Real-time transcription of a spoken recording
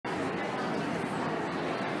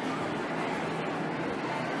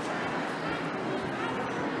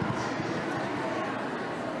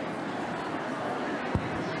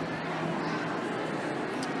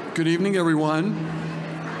Good evening, everyone.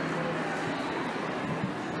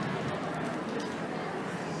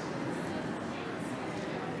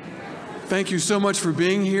 Thank you so much for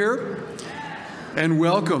being here, and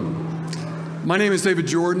welcome. My name is David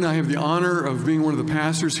Jordan. I have the honor of being one of the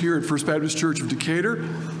pastors here at First Baptist Church of Decatur.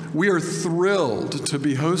 We are thrilled to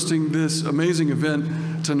be hosting this amazing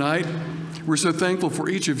event tonight. We're so thankful for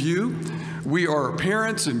each of you. We are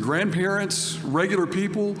parents and grandparents, regular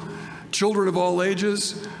people, children of all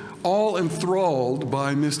ages, all enthralled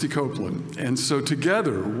by Misty Copeland. And so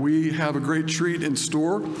together, we have a great treat in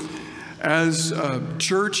store. As a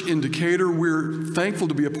church in Decatur, we're thankful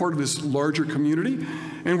to be a part of this larger community,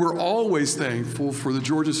 and we're always thankful for the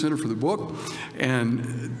Georgia Center for the Book.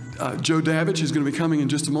 And Joe Davich is going to be coming in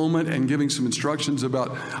just a moment and giving some instructions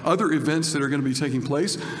about other events that are going to be taking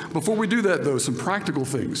place. Before we do that, though, some practical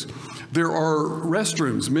things. There are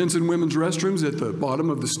restrooms, men's and women's restrooms at the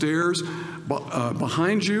bottom of the stairs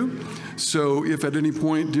behind you. So if at any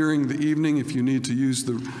point during the evening, if you need to use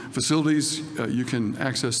the facilities, you can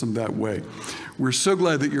access them that way. We're so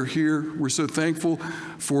glad that you're here. We're so thankful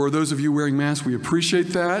for those of you wearing masks. We appreciate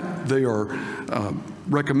that. They are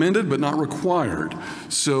recommended but not required.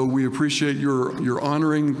 So we appreciate your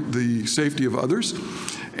honoring the safety of others.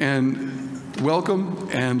 And welcome,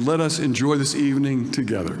 and let us enjoy this evening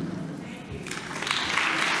together.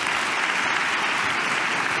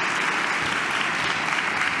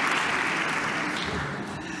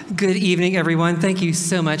 Good evening, everyone. Thank you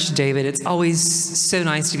so much, David. It's always so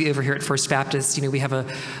nice to be over here at First Baptist. You know, we have a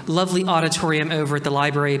lovely auditorium over at the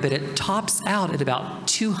library, but it tops out at about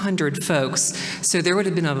 200 folks. So there would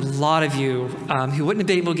have been a lot of you who wouldn't have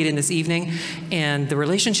been able to get in this evening. And the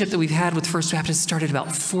relationship that we've had with First Baptist started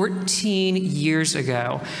about 14 years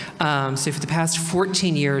ago. So for the past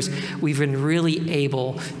 14 years, we've been really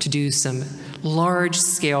able to do some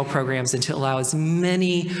large-scale programs and to allow as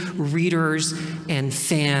many readers and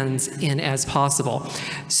fans in as possible.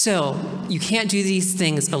 So you can't do these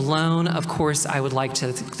things alone. Of course, I would like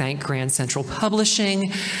to thank Grand Central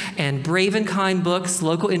Publishing and Brave and Kind Books,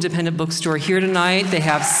 local independent bookstore here tonight. They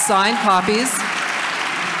have signed copies.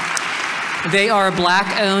 They are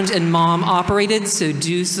Black-owned and mom-operated, so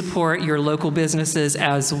do support your local businesses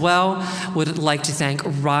as well. Would like to thank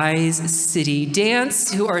Rise City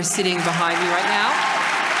Dance, who are sitting behind me right now,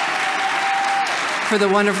 for the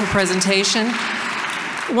wonderful presentation.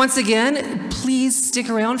 Once again, please stick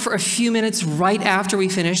around for a few minutes right after we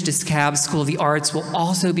finish. DeKalb School of the Arts will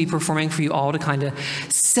also be performing for you all to kind of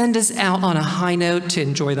send us out on a high note to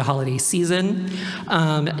enjoy the holiday season.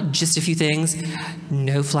 Just a few things.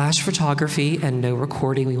 No flash photography and no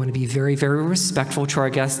recording. We want to be very, very respectful to our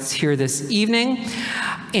guests here this evening.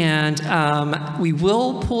 And we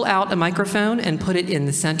will pull out a microphone and put it in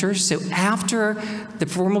the center. So after the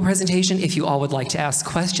formal presentation, if you all would like to ask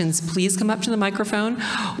questions, please come up to the microphone.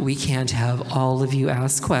 We can't have all of you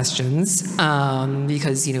ask questions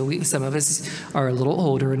because, you know, some of us are a little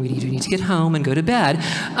older and we do need to get home and go to bed.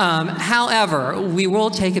 However, we will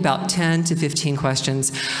take about 10 to 15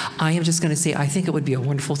 questions. I am just going to say I think it would be a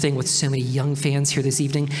wonderful thing with so many young fans here this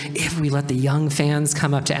evening if we let the young fans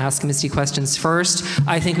come up to ask Misty questions first.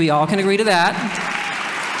 I think we all can agree to that.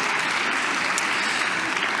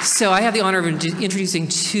 So I have the honor of introducing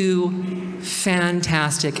two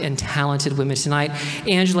fantastic and talented women tonight.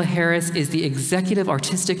 Angela Harris is the Executive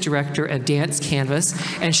Artistic Director of Dance Canvas,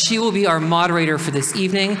 and she will be our moderator for this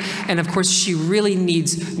evening. And of course, she really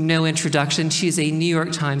needs no introduction. She is a New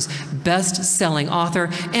York Times best-selling author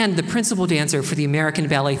and the principal dancer for the American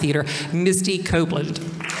Ballet Theatre, Misty Copeland.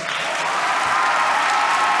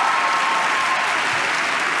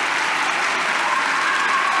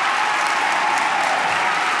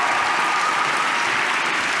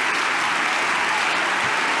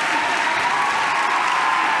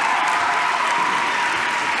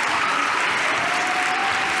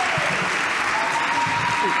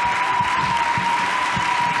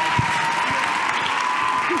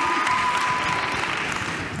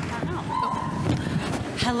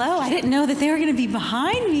 I didn't know that they were going to be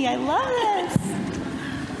behind me. I love this.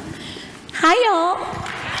 Hi, y'all.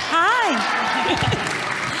 Hi.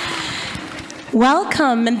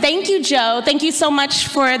 Welcome, and thank you, Joe. Thank you so much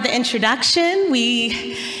for the introduction.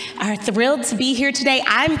 We are thrilled to be here today.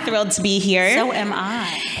 I'm thrilled to be here. So am I.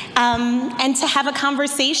 And to have a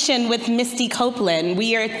conversation with Misty Copeland.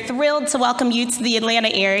 We are thrilled to welcome you to the Atlanta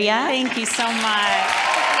area. Thank you so much.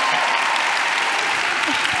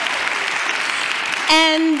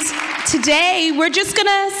 And today we're just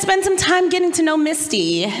gonna spend some time getting to know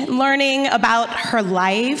Misty, learning about her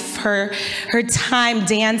life, her time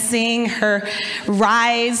dancing, her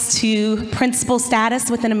rise to principal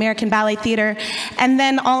status within American Ballet Theatre, and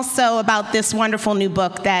then also about this wonderful new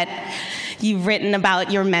book that you've written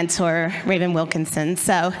about your mentor, Raven Wilkinson.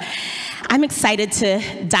 So I'm excited to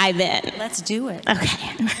dive in. Let's do it.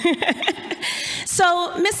 Okay.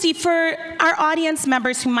 So, Misty, for our audience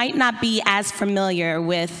members who might not be as familiar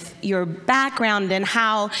with your background and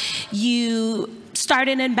how you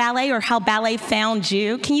started in ballet or how ballet found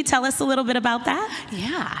you, can you tell us a little bit about that?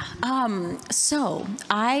 Yeah. So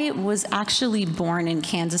I was actually born in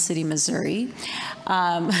Kansas City, Missouri.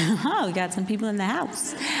 We got some people in the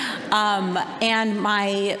house. And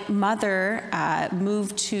my mother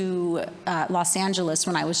moved to Los Angeles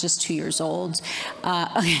when I was just 2 years old.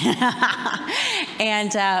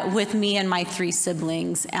 And with me and my 3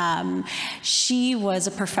 siblings. She was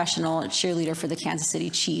a professional cheerleader for the Kansas City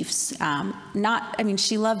Chiefs.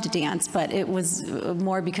 She loved to dance, but it was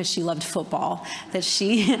more because she loved football that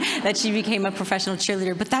she became a professional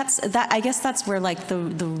cheerleader. But I guess that's where like the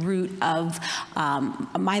root of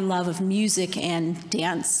my love of music and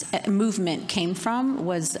dance movement came from,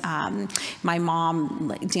 was my mom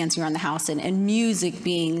like dancing around the house and music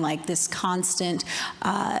being like this constant,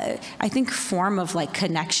 I think, form of like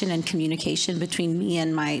connection and communication between me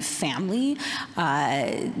and my family.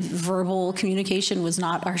 Verbal communication was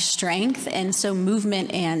not our strength, and so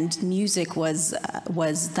movement and music was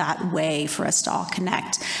that way for us to all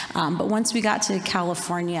connect. But once we got to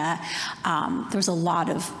California, there was a lot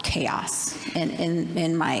of chaos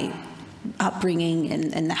in my upbringing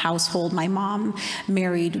in the household. My mom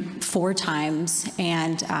married 4 times,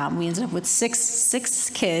 and we ended up with six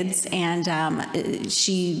kids, and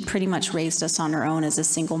she pretty much raised us on her own as a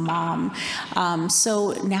single mom.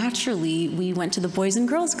 So naturally, we went to the Boys and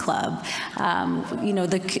Girls Club,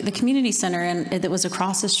 the community center, and that was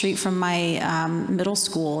across the street from my middle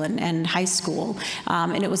school and high school,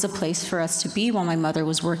 and it was a place for us to be while my mother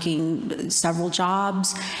was working several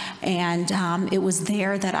jobs, and it was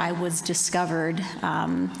there that I was discovered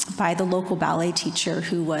by the local ballet teacher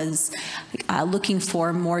who was looking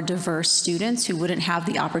for more diverse students who wouldn't have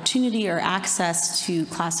the opportunity or access to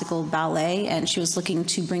classical ballet, and she was looking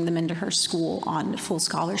to bring them into her school on full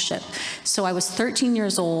scholarship. So I was 13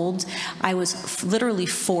 years old. I was literally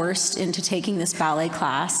forced into taking this ballet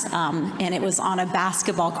class, and it was on a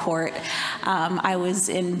basketball court. I was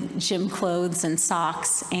in gym clothes and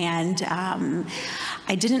socks, and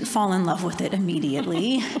I didn't fall in love with it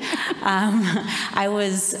immediately. I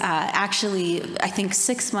was actually, I think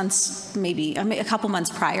 6 months, maybe a couple months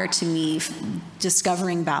prior to me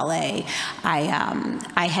discovering ballet,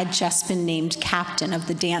 I had just been named captain of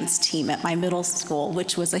the dance team at my middle school,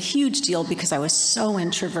 which was a huge deal because I was so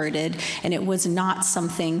introverted, and it was not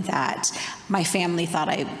something that my family thought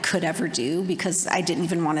I could ever do, because I didn't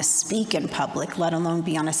even want to speak in public, let alone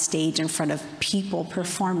be on a stage in front of people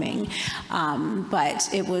performing. But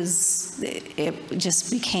it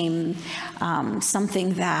just became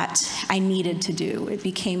something that I needed to do. It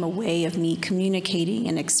became a way of me communicating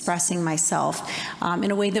and expressing myself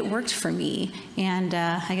in a way that worked for me. And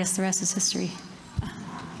I guess the rest is history.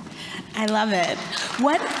 I love it.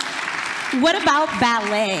 What about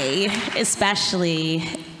ballet, especially,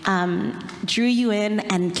 drew you in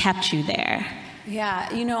and kept you there? Yeah,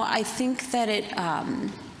 I think that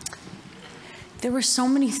there were so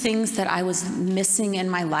many things that I was missing in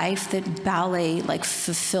my life that ballet like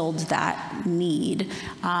fulfilled that need.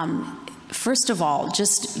 First of all,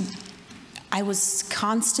 I was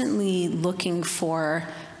constantly looking for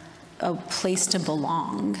a place to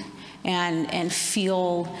belong and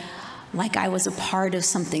feel like I was a part of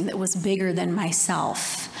something that was bigger than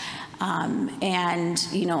myself. And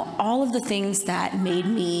all of the things that made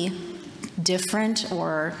me different,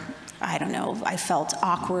 or I don't know, I felt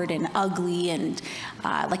awkward and ugly and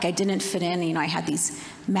like I didn't fit in. I had these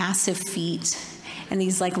massive feet and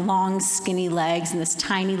these like long skinny legs and this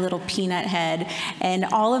tiny little peanut head, and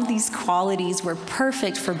all of these qualities were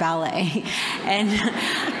perfect for ballet. And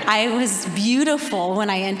I was beautiful when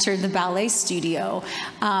I entered the ballet studio.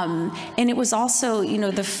 And it was also,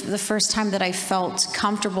 the first time that I felt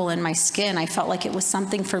comfortable in my skin. I felt like it was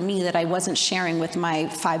something for me that I wasn't sharing with my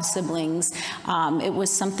 5 siblings. It was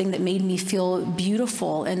something that made me feel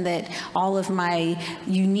beautiful, and that all of my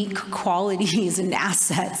unique qualities and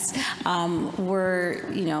assets were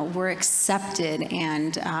accepted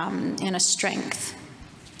and a strength.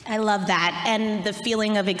 I love that. And the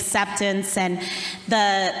feeling of acceptance and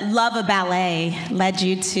the love of ballet led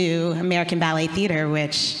you to American Ballet Theatre,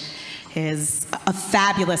 which is a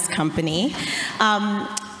fabulous company.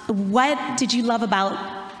 What did you love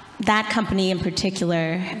about that company in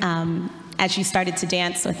particular as you started to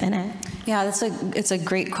dance within it? Yeah, it's a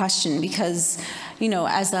great question because, you know,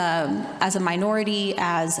 as a minority,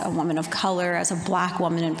 as a woman of color, as a Black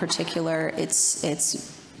woman in particular,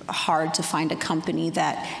 it's hard to find a company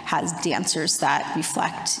that has dancers that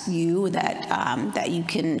reflect you, that you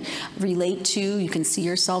can relate to, you can see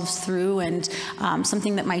yourselves through, and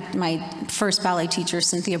something that my first ballet teacher,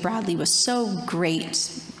 Cynthia Bradley, was so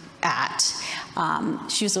great at.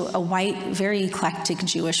 She was a white, very eclectic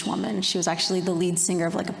Jewish woman. She was actually the lead singer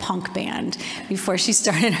of like a punk band before she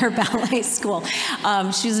started her ballet school.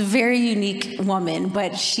 She was a very unique woman,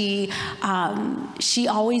 but she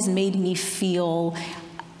always made me feel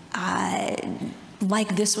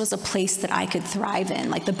like this was a place that I could thrive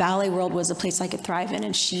in, like the ballet world was a place I could thrive in.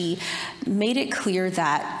 And she made it clear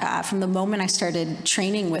that from the moment I started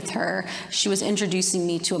training with her, she was introducing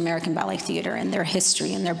me to American Ballet Theatre and their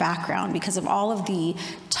history and their background. Because of all of the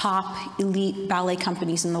top elite ballet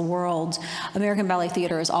companies in the world, American Ballet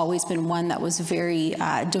Theatre has always been one that was very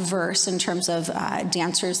diverse in terms of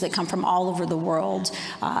dancers that come from all over the world.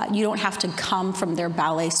 You don't have to come from their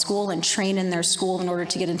ballet school and train in their school in order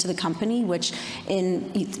to get into the company, which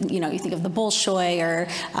you think of the Bolshoi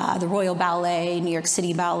or the Royal Ballet, New York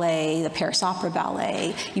City Ballet, the Paris Opera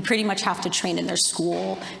Ballet. You pretty much have to train in their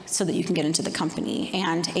school so that you can get into the company.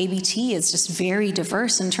 And ABT is just very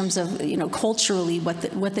diverse in terms of, you know, culturally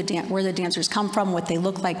where the dancers come from, what they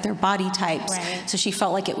look like, their body types. Right. So she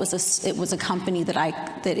felt like it was a company that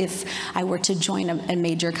if I were to join a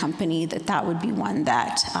major company, that would be one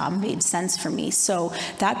that made sense for me. So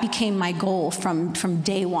that became my goal from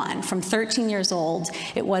day one. From 13 years old,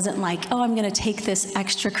 it wasn't like, oh, I'm going to take this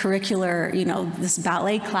extracurricular, you know, this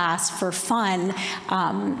ballet class for fun.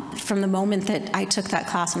 From the moment that I took that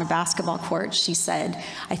class on a basketball court, she said,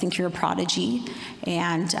 I think you're a prodigy,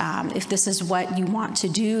 and if this is what you want to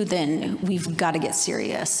do, then we've got to get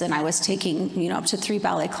serious. And I was taking, you know, up to 3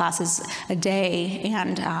 ballet classes a day,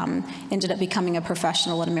 and ended up becoming a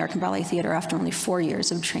professional at American Ballet Theatre after only 4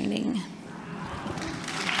 years of training.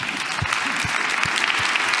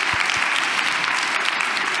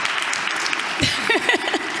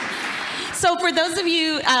 So for those of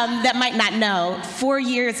you that might not know, 4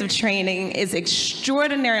 years of training is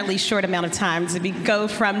extraordinarily short amount of time to go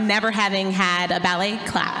from never having had a ballet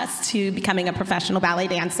class to becoming a professional ballet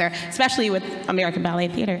dancer, especially with American Ballet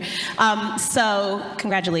Theatre. So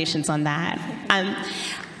congratulations on that.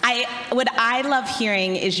 What I love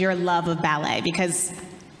hearing is your love of ballet, because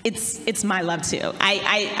it's my love too.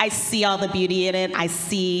 I see all the beauty in it. I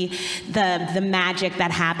see the magic that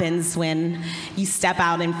happens when you step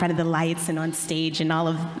out in front of the lights and on stage, and all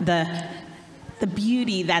of the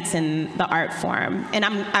beauty that's in the art form. And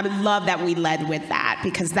I love that we led with that,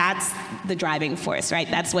 because that's the driving force, right?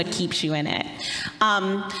 That's what keeps you in it.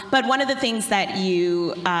 But one of the things that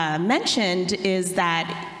you mentioned is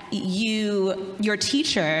that your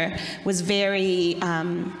teacher was very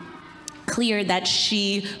clear that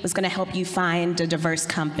she was going to help you find a diverse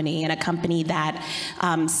company, and a company that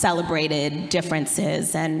celebrated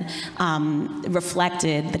differences and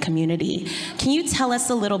reflected the community. Can you tell us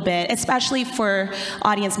a little bit, especially for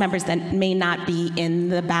audience members that may not be in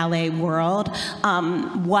the ballet world,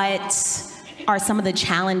 what are some of the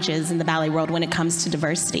challenges in the ballet world when it comes to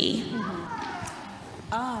diversity?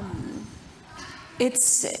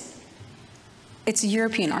 It's a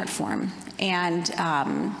European art form, and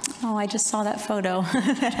I just saw that photo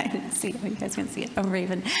that I didn't see. Oh, you guys can see it. Oh,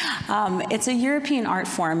 Raven. It's a European art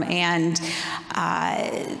form, and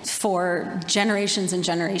for generations and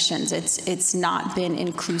generations, it's not been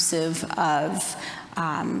inclusive of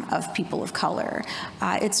people of color.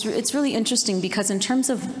 It's really interesting, because in terms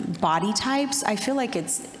of body types, I feel like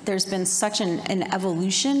there's been such an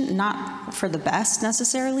evolution, not for the best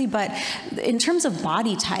necessarily, but in terms of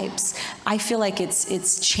body types, I feel like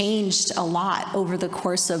it's changed a lot over the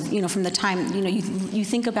course of, you know, from the time, you know, you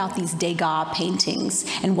think about these Degas paintings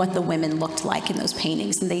and what the women looked like in those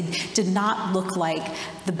paintings, and they did not look like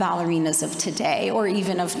the ballerinas of today, or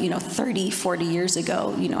even of, you know, 30, 40 years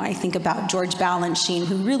ago. You know, I think about George Balanchine,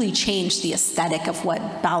 who really changed the aesthetic of what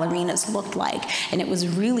ballerinas looked like. And it was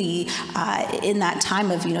really in that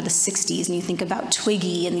time of, you know, the 60s, and you think about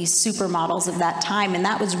Twiggy and these supermodels of that time, and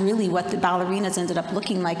that was really what the ballerinas ended up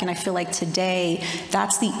looking like. And I feel like today,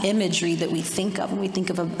 that's the imagery that we think of when we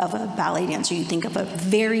think of a ballet dancer. You think of a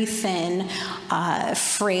very thin,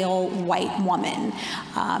 frail white woman,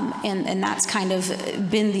 and that's kind of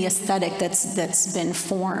been the aesthetic that's been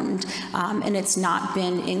formed, and it's not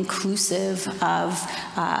been inclusive of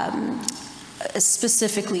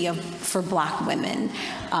specifically for Black women.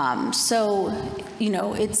 So, you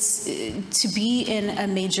know, it's to be in a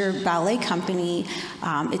major ballet company,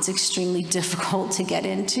 it's extremely difficult to get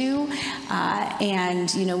into.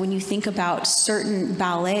 And, you know, when you think about certain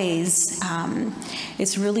ballets,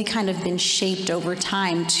 it's really kind of been shaped over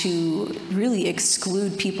time to really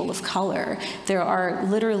exclude people of color. There are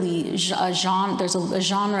literally there's a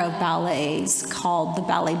genre of ballets called the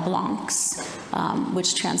ballet blancs,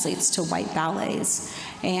 which translates to white ballets.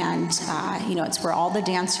 And, you know, it's where all the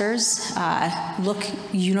dancers look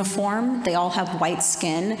uniform. They all have white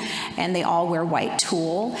skin, and they all wear white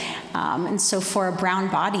tulle. And so for a brown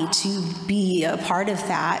body to be a part of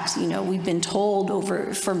that, you know, we've been told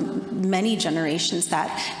for many generations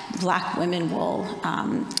that Black women will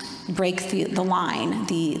break the line.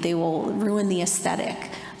 They will ruin the aesthetic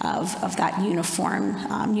of that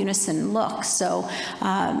uniform, unison look. So,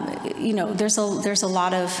 you know, there's a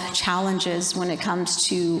lot of challenges when it comes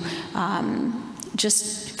to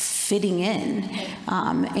just fitting in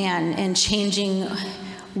and changing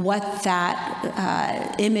what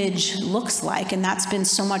that image looks like. And that's been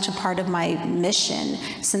so much a part of my mission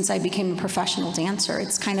since I became a professional dancer.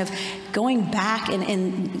 It's kind of going back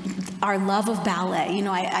in our love of ballet. You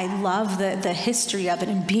know, I love the history of it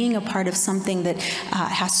and being a part of something that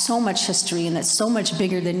has so much history and that's so much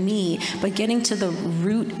bigger than me, but getting to the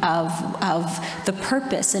root of the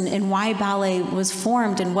purpose and why ballet was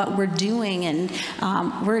formed and what we're doing. And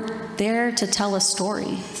we're there to tell a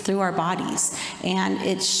story through our bodies. And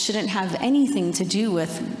it shouldn't have anything to do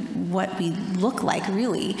with what we look like,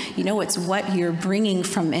 really. You know, it's what you're bringing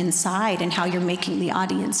from inside and how you're making the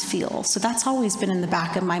audience feel. So that's always been in the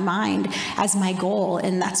back of my mind as my goal,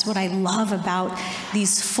 and that's what I love about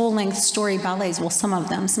these full-length story ballets. Well, some of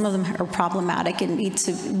them are problematic and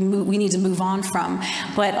we need to move on from,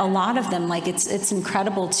 but a lot of them, like, it's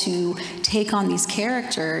incredible to take on these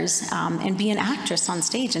characters and be an actress on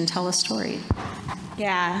stage and tell a story.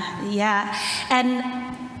 Yeah. And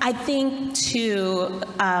I think, too,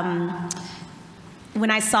 when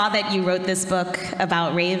I saw that you wrote this book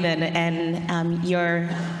about Raven and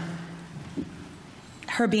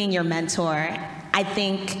her being your mentor, I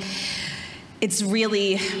think it's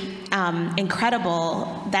really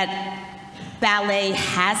incredible that ballet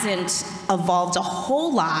hasn't evolved a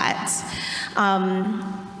whole lot.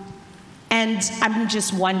 And I'm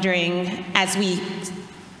just wondering, as we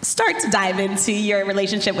start to dive into your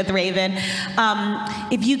relationship with Raven,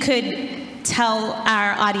 if you could tell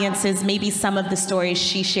our audiences maybe some of the stories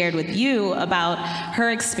she shared with you about her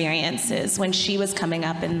experiences when she was coming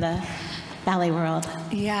up in the ballet world.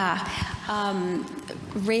 Yeah.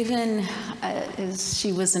 Raven,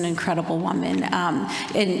 she was an incredible woman.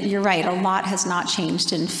 And you're right, a lot has not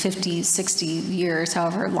changed in 50, 60 years,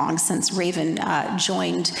 however long since Raven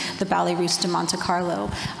joined the Ballet Russe de Monte Carlo.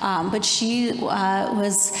 But she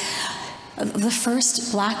was the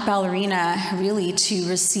first Black ballerina, really, to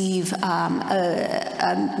receive a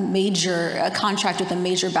contract with a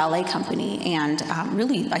major ballet company, and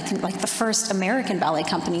really, I think, like the first American ballet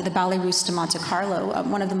company, the Ballet Russe de Monte Carlo,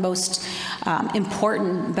 one of the most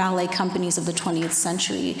important ballet companies of the 20th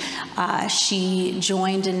century. She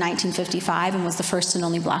joined in 1955 and was the first and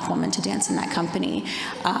only Black woman to dance in that company.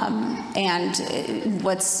 And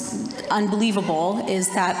what's unbelievable is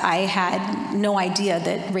that I had no idea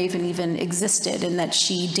that Raven even existed and that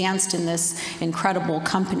she danced in this incredible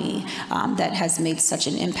company that has made such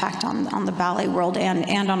an impact on the ballet world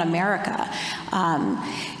and on America.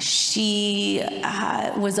 She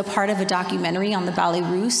was a part of a documentary on the Ballet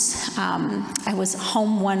Russe. I was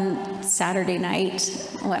home one Saturday night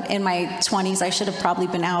in my 20s. I should have probably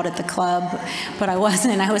been out at the club, but I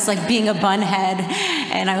wasn't. I was like being a bunhead,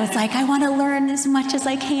 and I was like, I want to learn as much as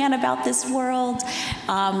I can about this world.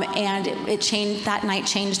 And it changed. That night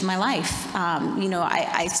changed my life. You know,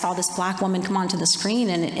 I saw this Black woman come onto the screen,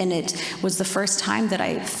 and it was the first time that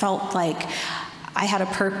I felt like I had a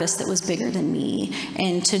purpose that was bigger than me.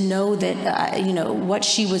 And to know that, you know, what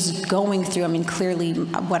she was going through, I mean, clearly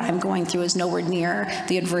what I'm going through is nowhere near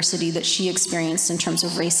the adversity that she experienced in terms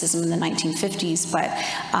of racism in the 1950s, but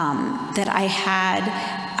that I had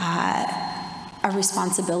a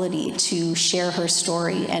responsibility to share her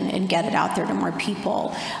story and get it out there to more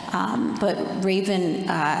people. But Raven,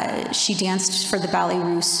 she danced for the Ballet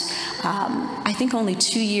Russe. I think only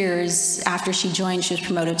 2 years after she joined, she was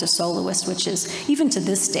promoted to soloist, which is, even to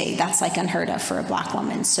this day, that's like unheard of for a Black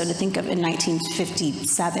woman. So to think of in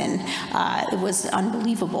 1957, it was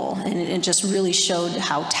unbelievable. And it just really showed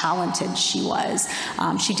how talented she was.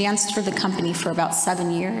 She danced for the company for about 7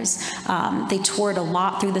 years. They toured a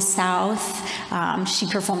lot through the South. She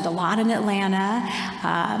performed a lot in Atlanta,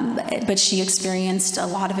 but she experienced a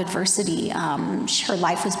lot of adversity. Her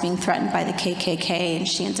life was being threatened by the KKK, and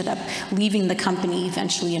she ended up leaving the company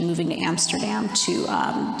eventually and moving to Amsterdam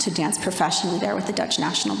to dance professionally there with the Dutch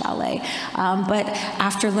National Ballet. But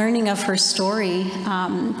after learning of her story,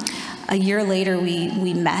 a year later,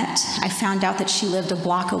 we met. I found out that she lived a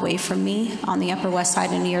block away from me on the Upper West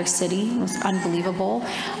Side in New York City. It was unbelievable.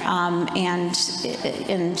 And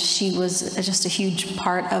she was just a huge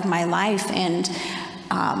part of my life. And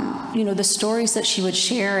the stories that she would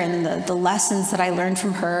share and the lessons that I learned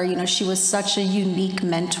from her, she was such a unique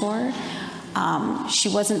mentor. She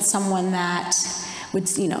wasn't someone that would,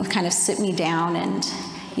 kind of sit me down and,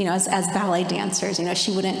 as ballet dancers,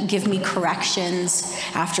 she wouldn't give me corrections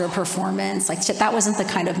after a performance. Like, that wasn't the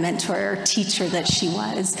kind of mentor or teacher that she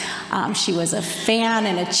was. She was a fan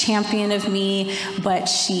and a champion of me, but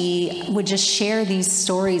she would just share these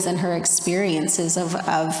stories and her experiences of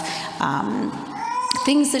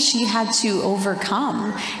things that she had to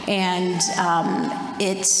overcome. And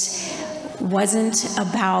it wasn't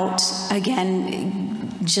about, again,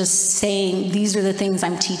 just saying, these are the things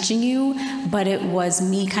I'm teaching you, but it was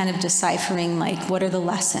me kind of deciphering, like, what are the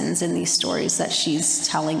lessons in these stories that she's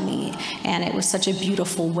telling me? And it was such a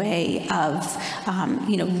beautiful way of,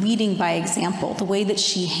 leading by example, the way that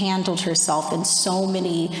she handled herself in so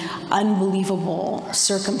many unbelievable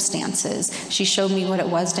circumstances. She showed me what it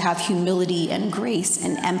was to have humility and grace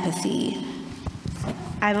and empathy.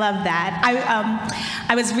 I love that.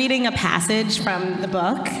 I was reading a passage from the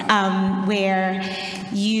book where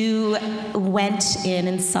you went in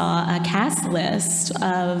and saw a cast list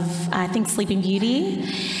of, I think, Sleeping Beauty,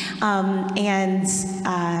 and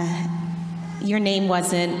your name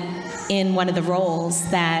wasn't in one of the roles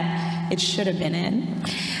that it should have been in.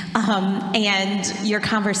 And your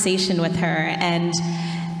conversation with her and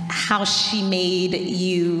how she made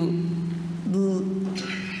you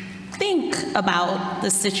think about the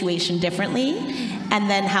situation differently, and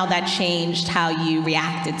then how that changed how you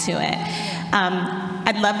reacted to it.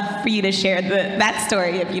 I'd love for you to share that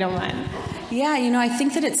story, if you don't mind. Yeah, I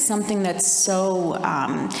think that it's something that's so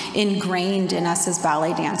ingrained in us as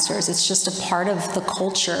ballet dancers. It's just a part of the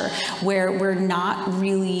culture where we're not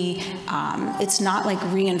really, it's not like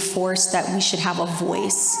reinforced that we should have a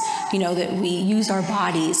voice, that we use our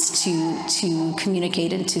bodies to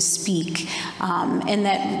communicate and to speak, and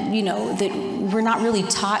that, that we're not really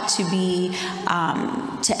taught to be,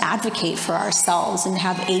 to advocate for ourselves and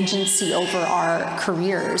have agency over our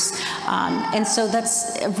careers. And so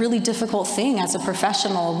that's a really difficult thing as a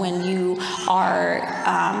professional when you are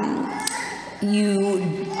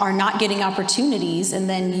not getting opportunities, and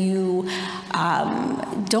then you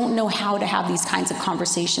don't know how to have these kinds of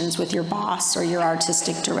conversations with your boss or your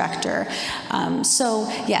artistic director. So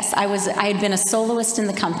yes, I had been a soloist in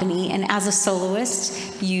the company, and as a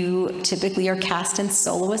soloist, you typically are cast in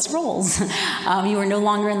soloist roles. You are no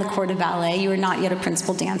longer in the corps de ballet. You are not yet a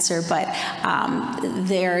principal dancer, but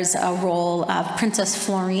there's a role of Princess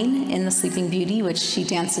Florine in The Sleeping Beauty, which she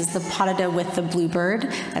dances the pas de deux with the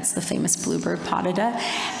bluebird. That's the famous bluebird pas de deux.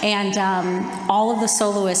 And all of the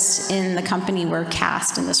soloists in the company were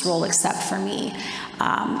cast in this role except for me.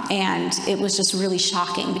 And it was just really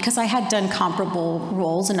shocking because I had done comparable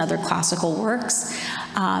roles in other classical works.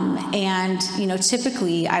 And,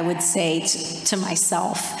 typically I would say to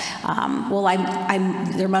myself, well,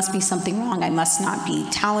 there must be something wrong. I must not be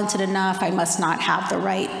talented enough. I must not have the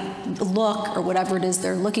right look or whatever it is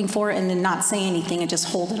they're looking for, and then not say anything and just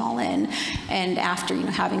hold it all in. And after,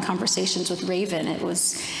 having conversations with Raven,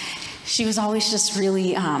 she was always just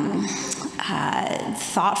really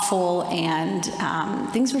thoughtful, and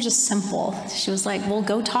things were just simple. She was like, well,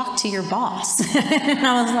 go talk to your boss. And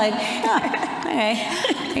I was like, oh, okay,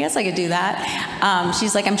 I guess I could do that.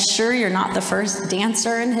 She's like, I'm sure you're not the first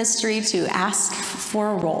dancer in history to ask for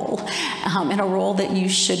a role, and a role that you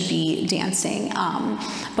should be dancing.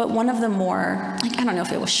 But one of the more, I don't know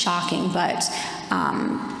if it was shocking, but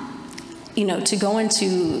to go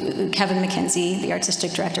into Kevin McKenzie, the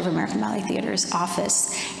artistic director of American Ballet Theatre's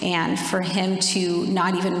office, and for him to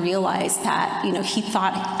not even realize that, he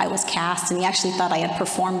thought I was cast, and he actually thought I had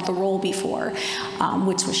performed the role before,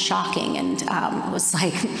 which was shocking, and it was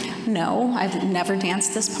like, no, I've never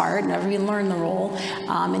danced this part, never even learned the role,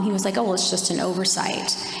 and he was like, oh, well, it's just an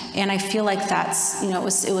oversight. And I feel like that's,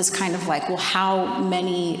 it was kind of like, well, how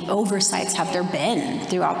many oversights have there been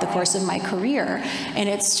throughout the course of my career? And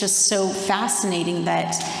it's just so fascinating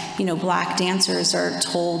that, Black dancers are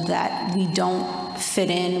told that we don't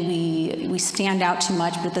fit in, we stand out too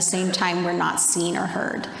much, but at the same time, we're not seen or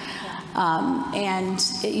heard. And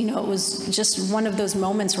it was just one of those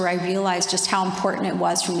moments where I realized just how important it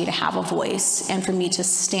was for me to have a voice and for me to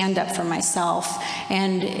stand up for myself.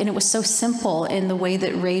 And it was so simple in the way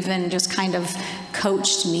that Raven just kind of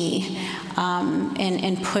coached me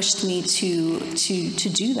and pushed me to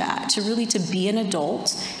do that, to be an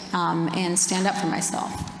adult and stand up for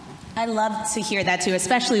myself. I love to hear that too,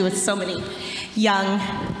 especially with so many young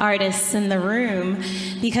artists in the room,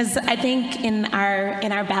 because I think in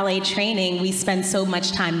our ballet training we spend so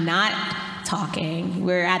much time not talking.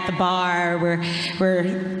 We're at the bar,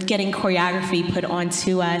 we're getting choreography put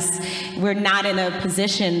onto us. We're not in a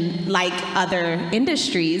position like other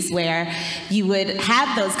industries where you would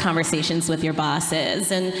have those conversations with your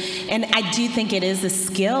bosses. And I do think it is a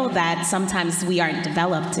skill that sometimes we aren't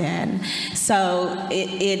developed in. So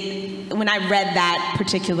when I read that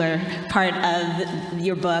particular part of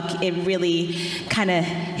your book, it really kind of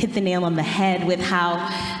hit the nail on the head with how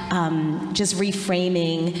just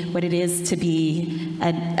reframing what it is to be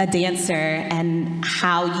a dancer and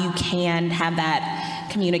how you can have that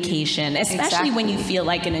communication, especially when you feel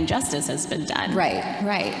like an injustice has been done.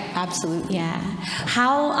 Right, absolutely. Yeah.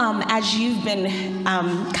 How, as you've been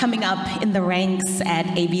coming up in the ranks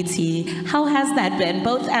at ABT, how has that been,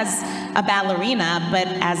 both as a ballerina, but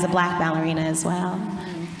as a Black ballerina as well?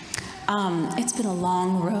 It's been a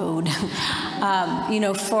long road.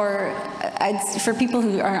 For people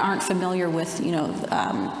who aren't familiar with,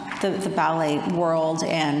 the ballet world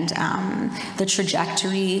and the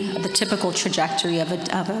trajectory, the typical trajectory of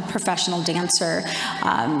a professional dancer.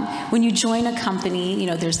 When you join a company,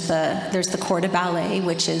 there's the corps de ballet,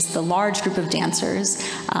 which is the large group of dancers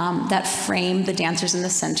that frame the dancers in the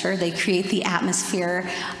center. They create the atmosphere.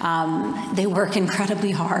 They work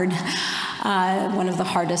incredibly hard. One of the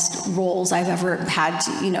hardest roles I've ever had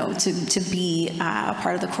to be a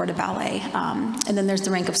part of the corps de ballet. And then there's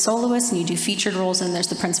the rank of soloists, and you do featured roles, and there's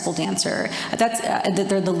the principal dancer.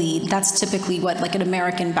 They're the lead. That's typically what, like an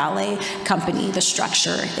American ballet company, the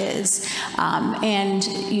structure is. And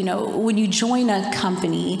when you join a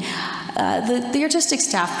company, the artistic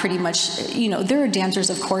staff pretty much, there are dancers,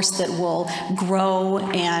 of course, that will grow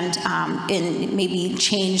and maybe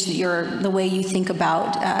change the way you think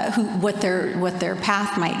about what their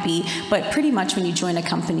path might be. But pretty much when you join a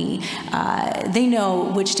company, they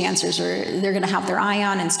know which dancers they're going to have their eye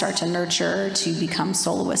on and start to nurture to become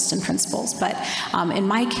soloists and principals. But in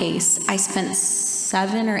my case, I spent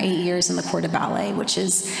 7 or 8 years in the corps de ballet, which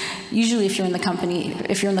is usually, if you're in the company,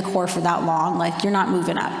 if you're in the corps for that long, like, you're not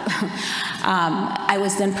moving up. I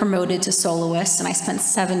was then promoted to soloist, and I spent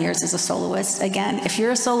 7 years as a soloist. Again, if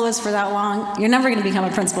you're a soloist for that long, you're never going to become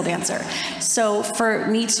a principal dancer. So for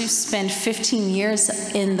me to spend 15 years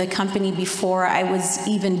in the company before I was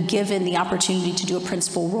even given the opportunity to do a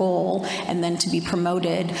principal role and then to be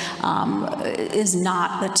promoted is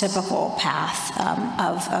not the typical path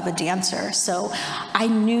of a dancer. So I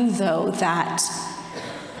knew, though, that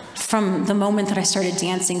from the moment that I started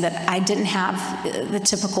dancing, that I didn't have the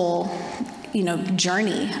typical,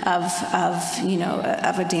 journey of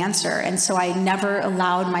a dancer, and so I never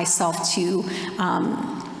allowed myself to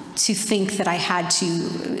think that I had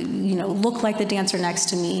to, look like the dancer next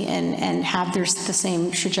to me and have the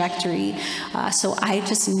same trajectory. So I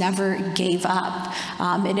just never gave up,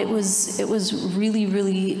 and it was really,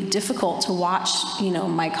 really difficult to watch,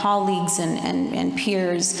 my colleagues and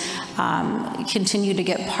peers continue to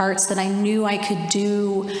get parts that I knew I could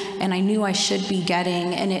do and I knew I should be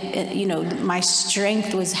getting. And my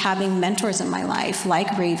strength was having mentors in my life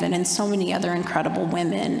like Raven and so many other incredible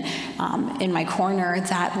women in my corner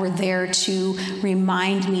that were there to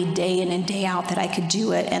remind me day in and day out that I could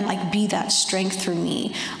do it and be that strength for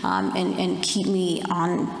me and keep me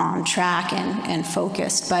on track and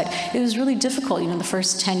focused. But it was really difficult. The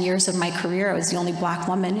first 10 years of my career, I was the only Black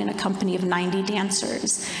woman in a company of 90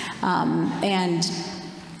 dancers. And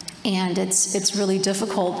it's really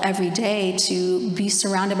difficult every day to be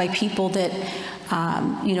surrounded by people that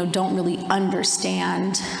don't really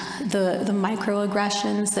understand the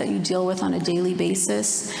microaggressions that you deal with on a daily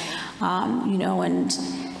basis.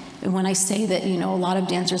 And when I say that, a lot of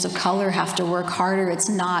dancers of color have to work harder, it's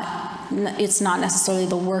not necessarily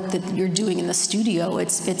the work that you're doing in the studio.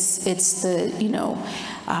 It's the,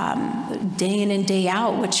 day in and day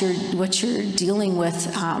out what you're dealing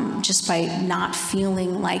with, just by not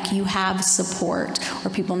feeling like you have support, or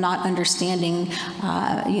people not understanding,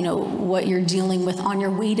 what you're dealing with on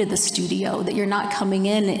your way to the studio, that you're not coming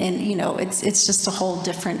in and, it's just a whole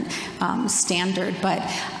different standard. But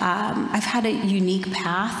I've had a unique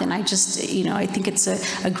path, and I just, I think it's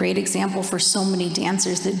a great example for so many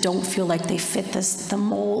dancers that don't feel like they fit the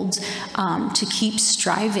mold, to keep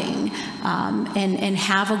striving, and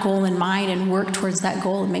have a goal in mind and work towards that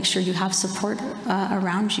goal, and make sure you have support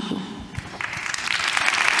around you.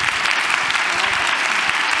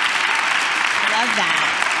 I love that.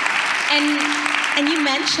 And you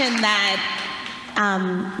mentioned that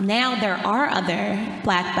now there are other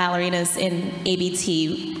Black ballerinas in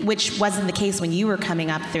ABT, which wasn't the case when you were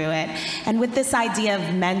coming up through it. And with this idea of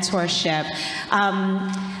mentorship,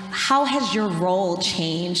 how has your role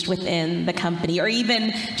changed within the company, or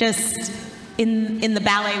even just in the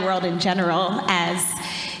ballet world in general, as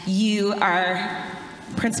you are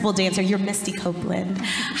principal dancer? You're Misty Copeland.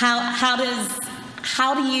 How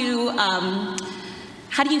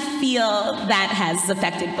do you feel that has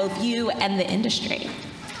affected both you and the industry?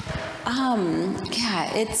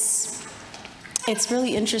 Yeah, it's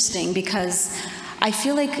really interesting, because I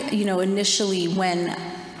feel like, initially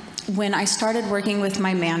when I started working with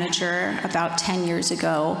my manager about 10 years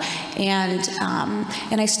ago, and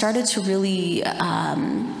I started to really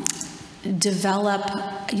develop,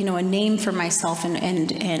 a name for myself,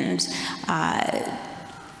 and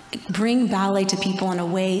bring ballet to people in a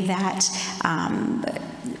way that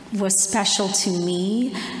was special to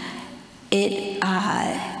me. It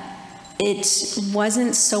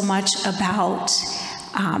wasn't so much about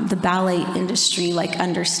the ballet industry, like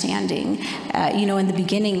understanding. In the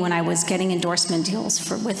beginning, when I was getting endorsement deals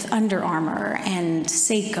with Under Armour and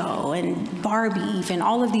Seiko and Barbie, even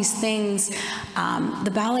all of these things,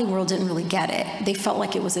 the ballet world didn't really get it. They felt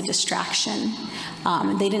like it was a distraction.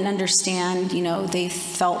 They didn't understand, they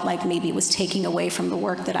felt like maybe it was taking away from the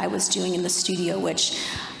work that I was doing in the studio, which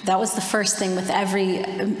that was the first thing with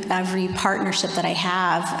every partnership that I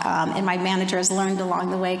have, and my manager has learned along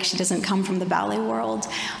the way, because she doesn't come from the ballet world,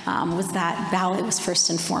 was that ballet was first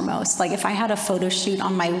and foremost. Like, if I had a photo shoot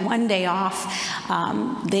on my one day off,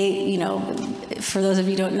 for those of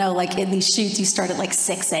you who don't know, like, in these shoots you start at like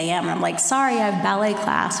 6 a.m. and I'm like, sorry, I have ballet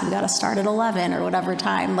class, we got to start at 11 or whatever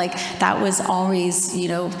time. Like, that was always,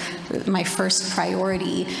 my first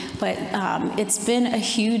priority. But it's been a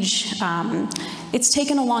huge, it's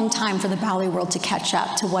taken a long time for the ballet world to catch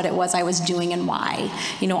up to what it was I was doing and why.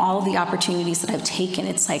 All of the opportunities that I've taken,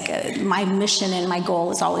 it's like my mission and my goal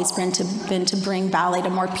has always been to bring ballet to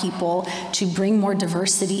more people, to bring more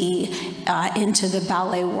diversity into the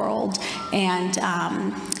ballet world. And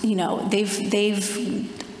they've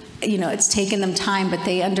it's taken them time, but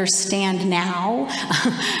they understand now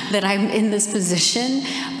that I'm in this position.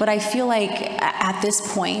 But I feel like at this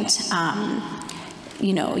point,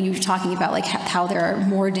 you're talking about like how there are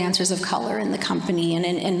more dancers of color in the company and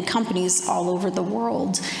in companies all over the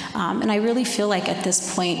world. And I really feel like at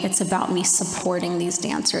this point, it's about me supporting these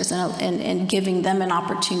dancers and giving them an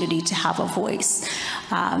opportunity to have a voice,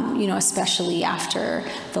 especially after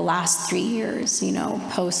the last 3 years,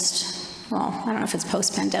 well, I don't know if it's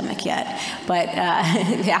post-pandemic yet, but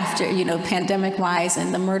after, pandemic-wise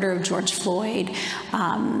and the murder of George Floyd,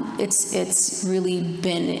 it's really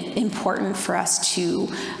been important for us to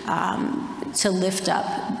lift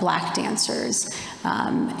up Black dancers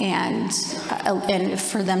and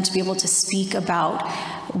for them to be able to speak about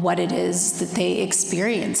what it is that they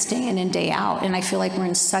experience day in and day out. And I feel like we're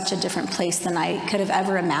in such a different place than I could have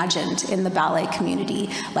ever imagined in the ballet community.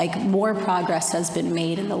 Like, more progress has been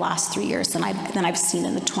made in the last 3 years than I've seen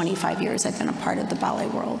in the 25 years I've been a part of the ballet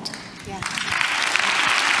world. Yeah.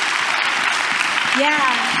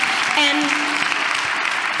 Yeah. And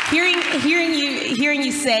hearing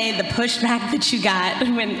you say the pushback that you got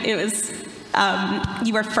when it was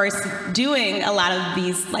you were first doing a lot of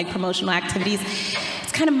these like promotional activities,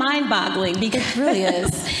 it's kind of mind-boggling, because it really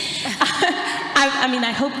is.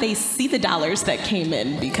 I hope they see the dollars that came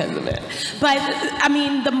in because of it. But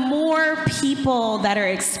the more people that are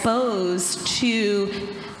exposed to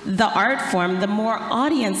the art form, the more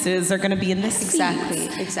audiences are going to be in this Exactly.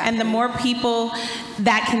 And the more people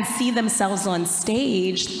that can see themselves on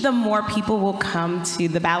stage, the more people will come to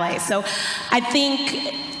the ballet. So I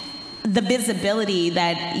think the visibility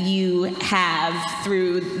that you have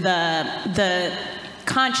through the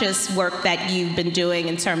conscious work that you've been doing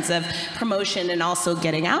in terms of promotion and also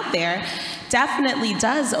getting out there definitely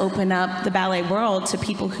does open up the ballet world to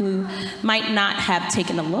people who might not have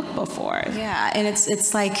taken a look before. Yeah, and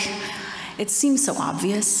it's like it seems so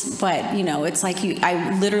obvious, but you know, it's like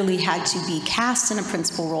I literally had to be cast in a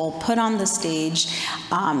principal role, put on the stage,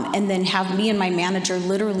 and then have me and my manager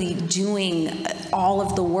literally doing all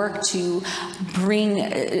of the work to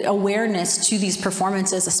bring awareness to these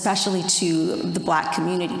performances, especially to the Black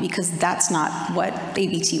community, because that's not what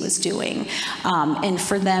ABT was doing. And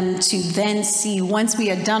for them to then see, once we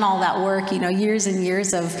had done all that work, you know, years and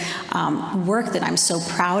years of work that I'm so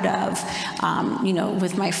proud of, you know,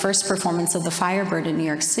 with my first performance of The Firebird in New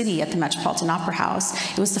York City at the Metropolitan Opera House,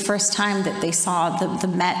 it was the first time that they saw the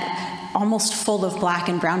Met almost full of Black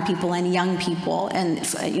and brown people and young people, and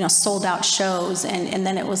you know, sold out shows, and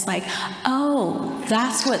then it was like, oh,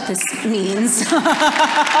 that's what this means. And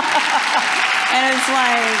it's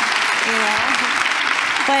like, you know,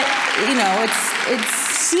 but you know, it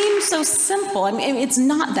seems so simple. I mean, it's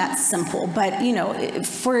not that simple, but you know,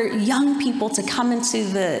 for young people to come into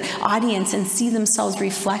the audience and see themselves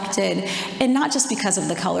reflected, and not just because of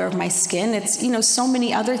the color of my skin, it's, you know, so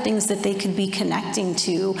many other things that they could be connecting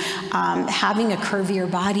to, having a curvier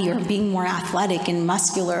body or being more athletic and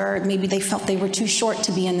muscular, or maybe they felt they were too short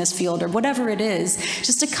to be in this field, or whatever it is,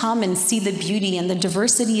 just to come and see the beauty and the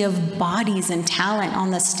diversity of bodies and talent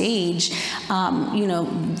on the stage, you know,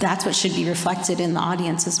 that's what should be reflected in the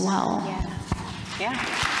audience as well. Yeah.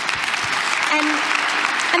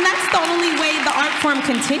 And that's the only way the art form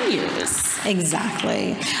continues.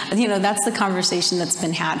 Exactly. You know, that's the conversation that's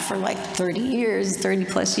been had for like 30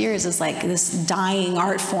 plus years, is like this dying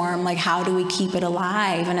art form, like how do we keep it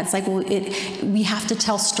alive? And it's like, well, we have to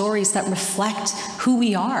tell stories that reflect who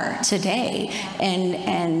we are today.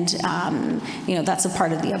 And you know, that's a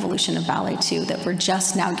part of the evolution of ballet too, that we're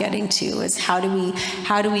just now getting to, is how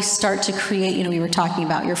do we start to create, you know, we were talking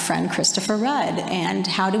about your friend Christopher Rudd, and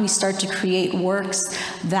how do we start to create works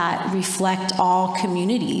that reflect all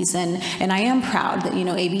communities? And I am proud that, you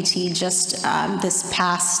know, ABT just this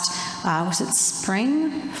past, was it spring,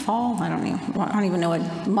 fall? I don't even know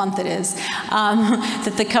what month it is,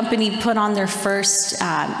 that the company put on their first,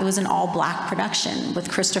 it was an all-Black production with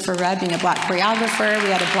Christopher Rudd being a Black choreographer.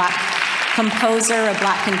 We had a Black composer, a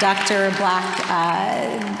Black conductor, a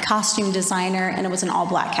Black costume designer, and it was an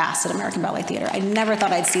all-Black cast at American Ballet Theatre. I never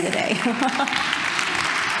thought I'd see the day.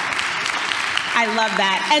 I love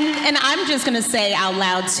that. And I'm just going to say out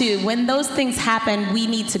loud, too, when those things happen, we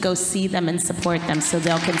need to go see them and support them so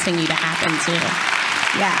they'll continue to happen, too.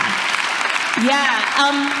 Yeah.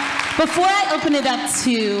 Before I open it up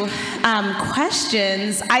to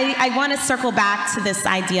questions, I want to circle back to this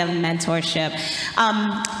idea of mentorship.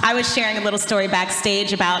 I was sharing a little story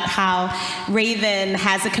backstage about how Raven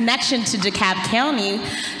has a connection to DeKalb County.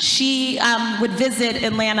 She would visit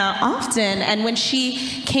Atlanta often, and when she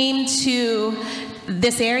came to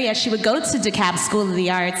this area, she would go to DeKalb School of the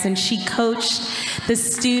Arts, and she coached the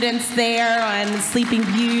students there on Sleeping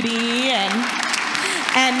Beauty,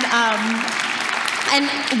 and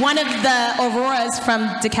one of the Auroras from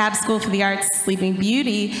DeKalb School for the Arts, Sleeping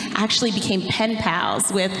Beauty, actually became pen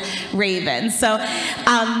pals with Raven. So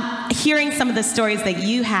hearing some of the stories that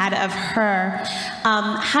you had of her,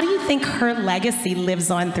 how do you think her legacy lives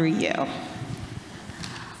on through you?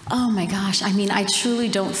 Oh my gosh, I mean, I truly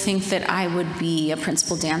don't think that I would be a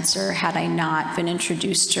principal dancer had I not been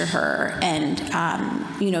introduced to her. And,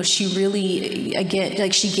 you know, she really, again,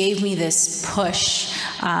 like, she gave me this push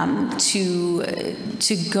to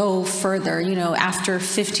go further. You know, after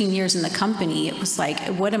 15 years in the company, it was like,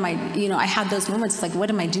 what am I, you know, I had those moments like, what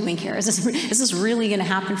am I doing here? Is this really gonna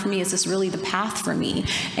happen for me? Is this really the path for me?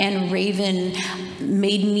 And Raven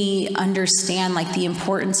made me understand, like, the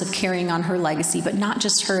importance of carrying on her legacy, but not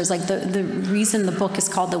just hers. Like, the reason the book is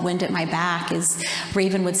called The Wind at My Back is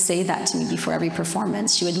Raven would say that to me before every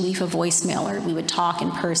performance. She would leave a voicemail, or we would talk in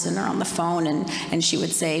person or on the phone, and she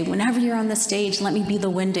would say, whenever you're on the stage, let me be the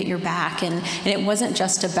wind at your back. And it wasn't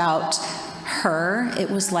just about her. It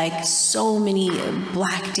was like so many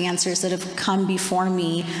Black dancers that have come before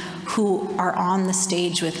me who are on the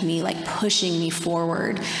stage with me, like pushing me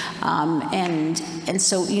forward. And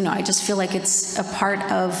so, you know, I just feel like it's a part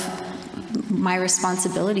of my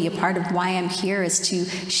responsibility, a part of why I'm here, is to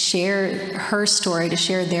share her story, to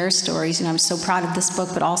share their stories. You know, I'm so proud of this book,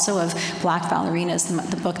 but also of Black Ballerinas,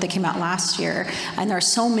 the book that came out last year. And there are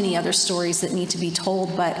so many other stories that need to be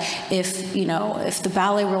told, but if, you know, if the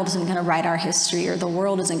ballet world isn't going to write our history, or the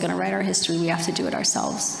world isn't going to write our history, we have to do it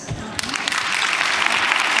ourselves.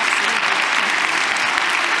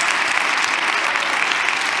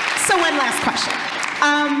 So one last question.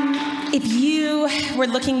 If you were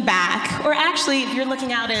looking back, or actually if you're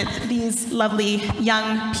looking out at these lovely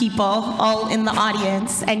young people all in the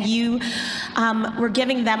audience, and you were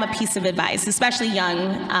giving them a piece of advice, especially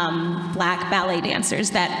young Black ballet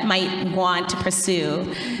dancers that might want to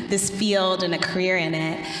pursue this field and a career in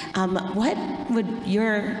it, what would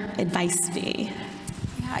your advice be?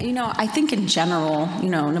 Yeah, I think in general,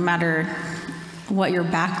 no matter what your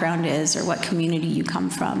background is or what community you come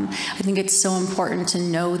from, I think it's so important to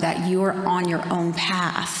know that you are on your own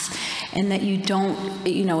path, and that you don't,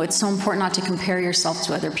 it's so important not to compare yourself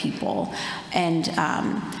to other people. And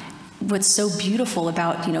what's so beautiful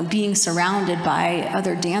about, being surrounded by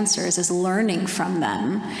other dancers is learning from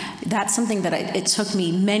them. That's something that it took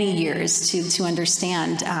me many years to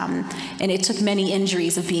understand. And it took many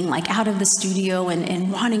injuries of being like out of the studio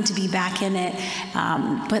and wanting to be back in it.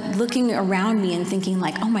 But looking around me and thinking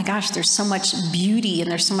like, oh my gosh, there's so much beauty and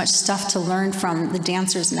there's so much stuff to learn from the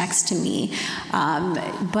dancers next to me.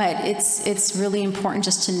 But it's really important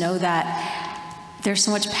just to know that there's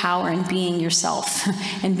so much power in being yourself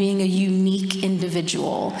and being a unique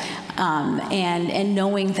individual, and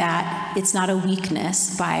knowing that it's not a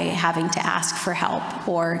weakness by having to ask for help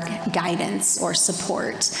or guidance or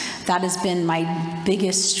support. That has been my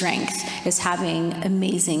biggest strength, is having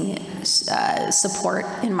amazing support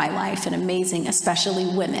in my life, and amazing, especially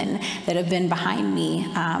women that have been behind me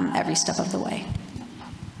every step of the way.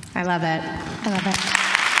 I love it. I love it.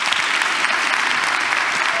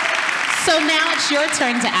 So now it's your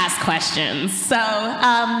turn to ask questions. So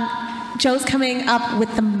Joe's coming up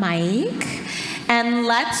with the mic, and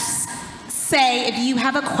let's say if you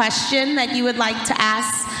have a question that you would like to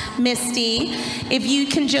ask Misty, if you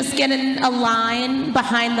can just get in a line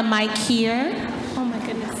behind the mic here. Oh my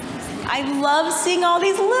goodness. I love seeing all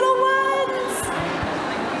these little ones.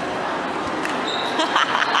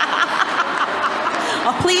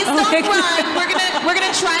 Please don't run. We're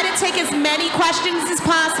gonna try to take as many questions as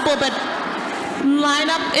possible, but line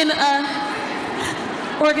up in a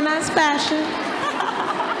organized fashion.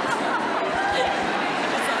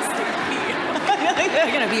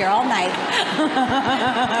 They're gonna be here all night.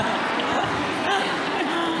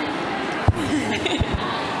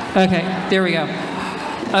 Okay, there we go.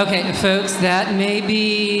 Okay, folks, that may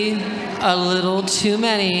be a little too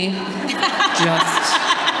many. Just,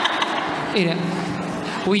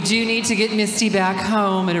 we do need to get Misty back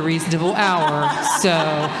home at a reasonable hour.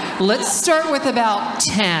 So let's start with about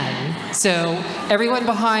 10. So everyone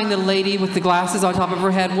behind the lady with the glasses on top of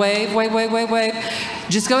her head, wave, wave, wave, wave, wave.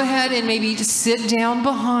 Just go ahead and maybe just sit down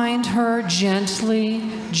behind her gently,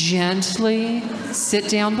 gently. Sit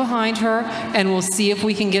down behind her, and we'll see if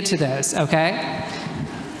we can get to those, okay?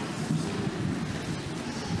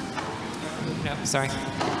 No, sorry.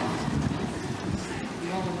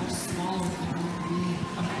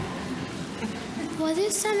 What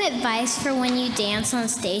is some advice for when you dance on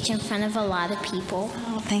stage in front of a lot of people?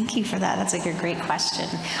 Oh, thank you for that. That's a great question.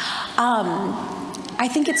 I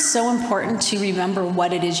think it's so important to remember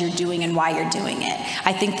what it is you're doing and why you're doing it.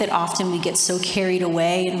 I think that often we get so carried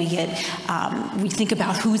away, and we think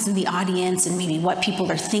about who's in the audience and maybe what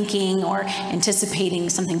people are thinking or anticipating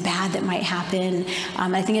something bad that might happen.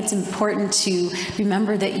 I think it's important to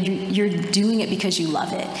remember that you're doing it because you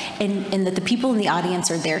love it, and that the people in the audience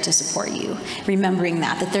are there to support you. Remembering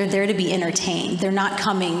that they're there to be entertained. They're not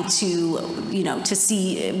coming to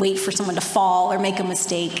wait for someone to fall or make a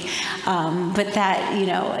mistake, but that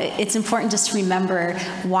it's important just to remember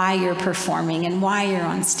why you're performing and why you're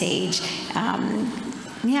on stage.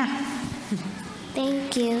 Yeah.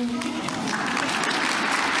 Thank you.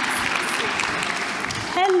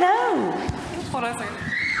 Hello. Hold on a second.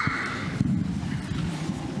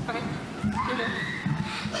 Okay.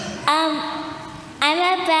 I'm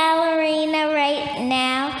a ballerina right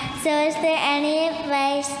now, so is there any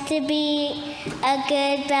advice to be a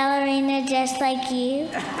good ballerina just like you?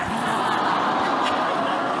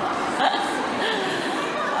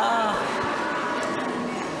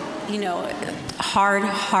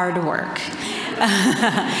 Hard work.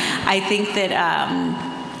 I think that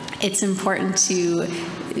it's important to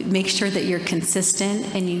make sure that you're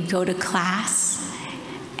consistent and you go to class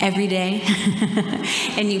every day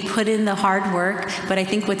and you put in the hard work. But I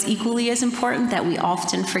think what's equally as important that we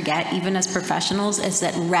often forget, even as professionals, is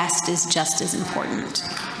that rest is just as important.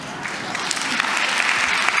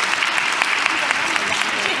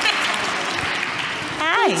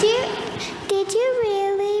 Did you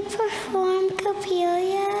really perform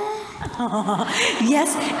Coppelia?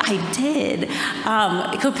 Yes, I did.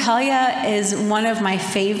 Copelia is one of my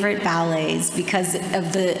favorite ballets because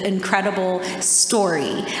of the incredible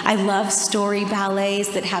story. I love story ballets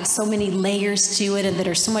that have so many layers to it and that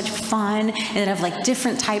are so much fun and that have like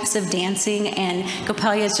different types of dancing, and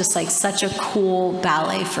Copelia is just like such a cool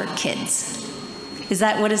ballet for kids.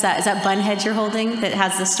 What is that? Is that Bunhead you're holding that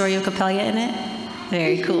has the story of Copelia in it?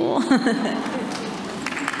 Very cool.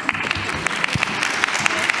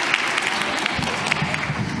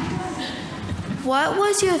 What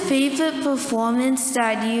was your favorite performance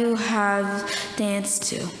that you have danced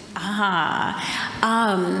to?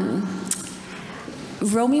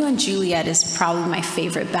 Romeo and Juliet is probably my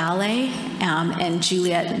favorite ballet, and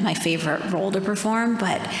Juliet my favorite role to perform,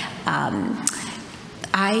 but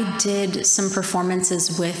I did some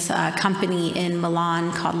performances with a company in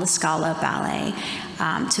Milan called La Scala Ballet.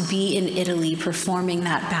 To be in Italy performing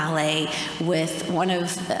that ballet with one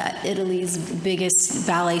of Italy's biggest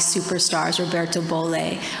ballet superstars, Roberto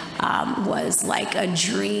Bolle, was like a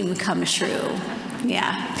dream come true.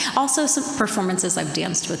 Yeah. Also, some performances I've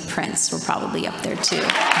danced with Prince were probably up there too.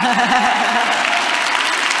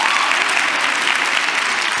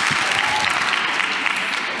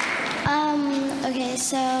 Okay,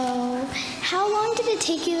 so how long did it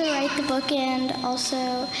take you to write the book, and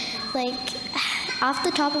also, like, off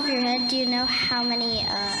the top of your head, do you know how many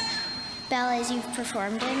ballets you've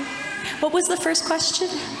performed in? What was the first question?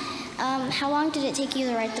 How long did it take you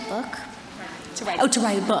to write the book? To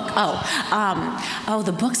write a book.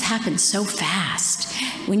 The books happen so fast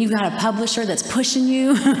when you've got a publisher that's pushing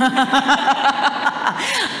you.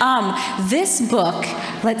 This book,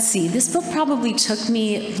 let's see, this book probably took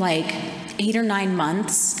me like 8 or 9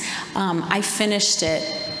 months. I finished it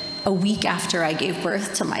a week after I gave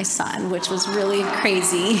birth to my son, which was really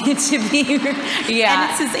crazy to be, yeah. And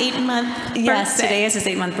it's his 8-month birthday. Yes, today is his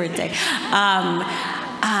 8-month birthday.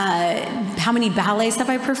 How many ballets have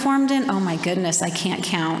I performed in? Oh my goodness, I can't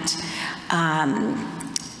count.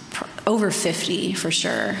 Over 50 for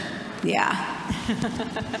sure, yeah.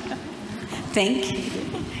 Thank you.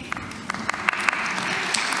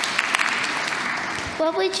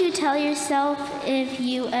 What would you tell yourself if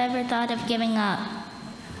you ever thought of giving up?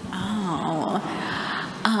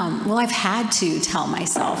 Well, I've had to tell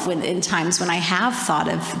myself in times when I have thought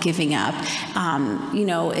of giving up,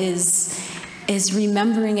 is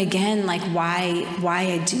remembering again, like why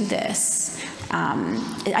I do this.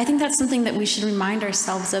 I think that's something that we should remind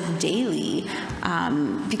ourselves of daily,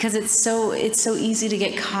 because it's so easy to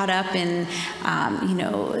get caught up in,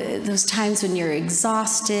 those times when you're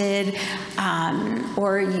exhausted,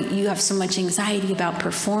 or you have so much anxiety about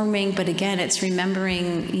performing. But again, it's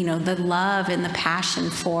remembering, the love and the passion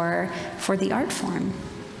for the art form.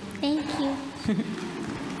 Thank you.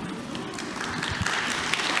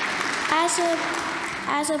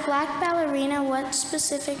 As a black ballerina, what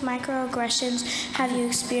specific microaggressions have you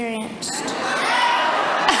experienced?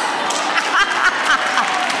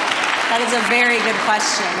 That is a very good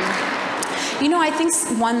question. I think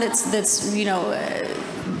one that's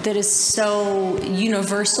that is so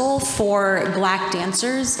universal for black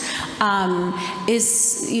dancers is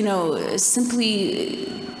simply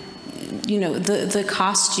the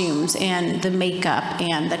costumes and the makeup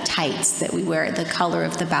and the tights that we wear, the color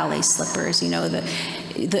of the ballet slippers,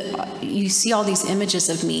 you see all these images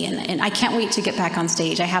of me, and I can't wait to get back on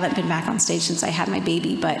stage. I haven't been back on stage since I had my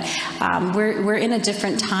baby, but we're in a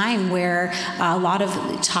different time where a lot of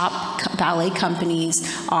top ballet companies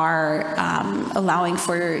are allowing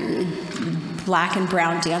for black and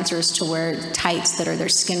brown dancers to wear tights that are their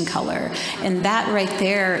skin color, and that right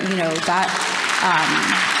there,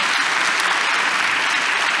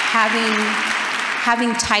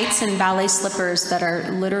 having tights and ballet slippers that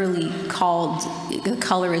are literally called, the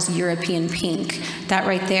color is European pink, that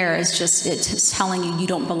right there is it's telling you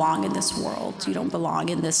don't belong in this world, you don't belong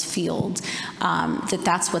in this field,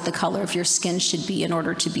 that's what the color of your skin should be in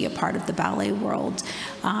order to be a part of the ballet world,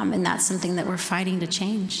 and that's something that we're fighting to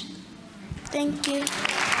change. Thank you.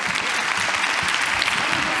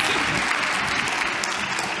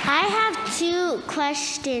 I have 2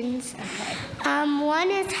 questions.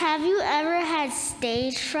 One is, have you ever had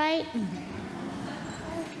stage fright?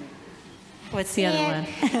 What's the other one?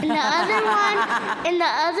 And the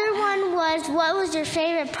other one was, what was your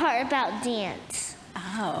favorite part about dance?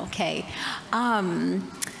 Oh, okay.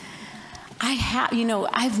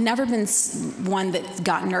 I've never been one that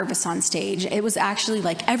got nervous on stage. It was actually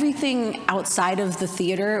like everything outside of the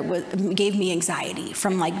theater gave me anxiety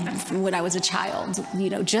from when I was a child.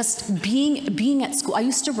 Just being at school. I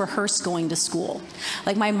used to rehearse going to school.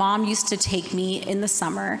 Like my mom used to take me in the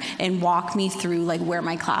summer and walk me through like where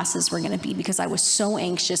my classes were going to be because I was so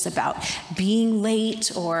anxious about being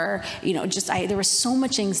late or, there was so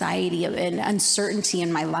much anxiety and uncertainty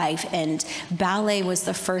in my life. And ballet was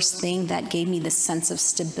the first thing that gave me this sense of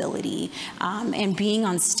stability, and being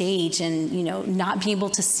on stage and not being able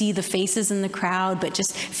to see the faces in the crowd, but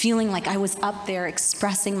just feeling like I was up there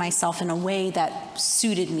expressing myself in a way that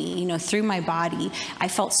suited me, through my body. I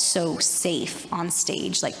felt so safe on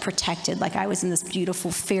stage, like protected, like I was in this beautiful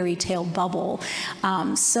fairy tale bubble.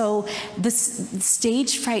 So this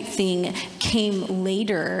stage fright thing came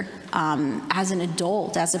later as an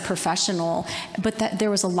adult, as a professional, but there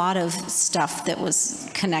was a lot of stuff that was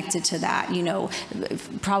connected to that.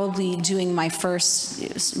 Probably doing my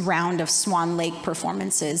first round of Swan Lake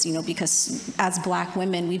performances, because as Black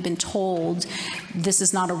women, we've been told this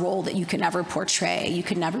is not a role that you can ever portray. You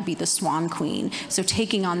could never be the Swan Queen. So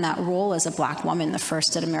taking on that role as a Black woman, the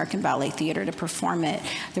first at American Ballet Theatre to perform it,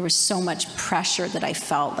 there was so much pressure that I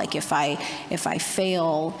felt like if I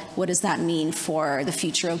fail, what does that mean for the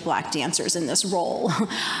future of Black dancers in this role?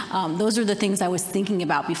 Those are the things I was thinking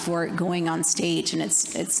about before going on stage, and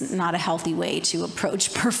it's not a healthy way to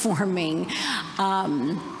approach performing.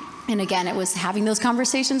 And again, it was having those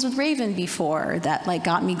conversations with Raven before that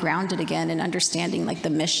got me grounded again and understanding the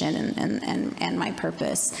mission and my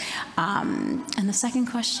purpose. And the second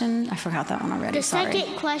question, I forgot that one already. Sorry.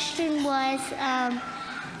 Second question was,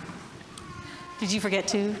 did you forget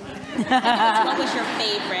to? What was your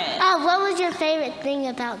favorite? what was your favorite thing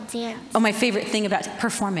about dance? Oh, my favorite thing about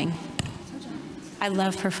performing. I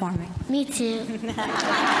love performing. Me too.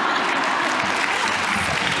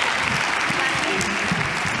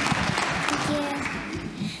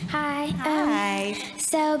 Hi. Hi.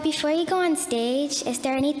 So before you go on stage, is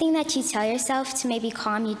there anything that you tell yourself to maybe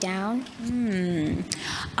calm you down?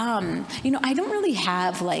 I don't really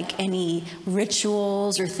have any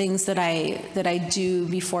rituals or things that I do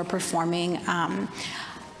before performing.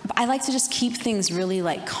 I like to just keep things really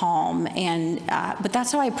calm, and but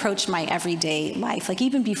that's how I approach my everyday life.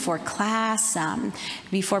 Even before class, I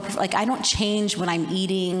don't change what I'm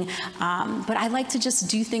eating, but I like to just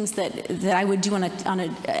do things that I would do on a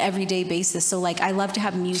everyday basis. So I love to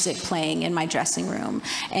have music playing in my dressing room,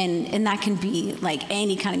 and that can be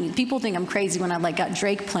any kind of music. People think I'm crazy when I got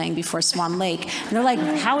Drake playing before Swan Lake, and they're like,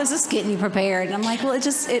 "How is this getting you prepared?" And I'm like, "Well,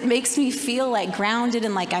 it makes me feel grounded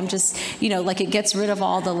and I'm just it gets rid of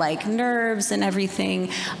all the nerves and everything."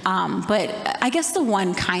 But I guess the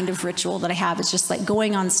one kind of ritual that I have is just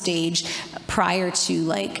going on stage prior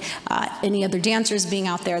to any other dancers being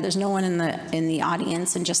out there. There's no one in the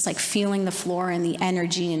audience, and just feeling the floor and the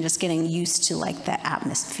energy and just getting used to the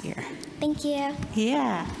atmosphere. Thank you.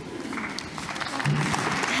 Yeah.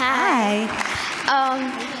 Hi. Hi.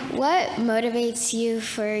 What motivates you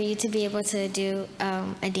for you to be able to do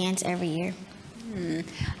a dance every year?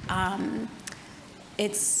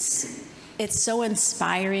 It's so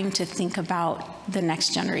inspiring to think about the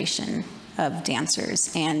next generation of dancers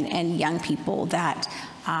and young people that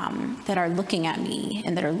are looking at me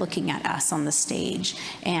and that are looking at us on the stage.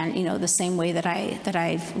 And the same way that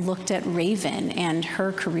I've looked at Raven and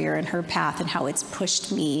her career and her path and how it's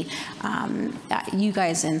pushed me, you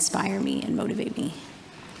guys inspire me and motivate me.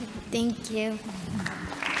 Thank you.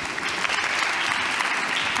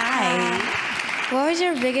 Hi. What was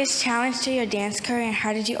your biggest challenge to your dance career, and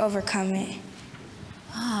how did you overcome it?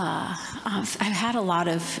 I've had a lot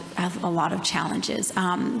of challenges.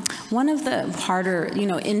 One of the harder,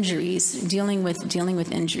 injuries, dealing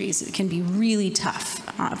with injuries, it can be really tough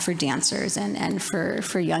for dancers and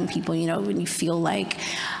for young people. When you feel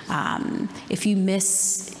if you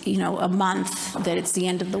miss, a month, that it's the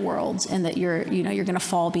end of the world and that you're going to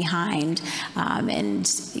fall behind. And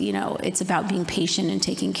it's about being patient and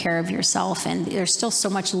taking care of yourself. And there's still so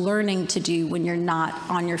much learning to do when you're not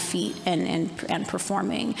on your feet and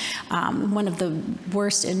performing. One of the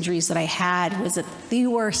worst injuries that I had was at the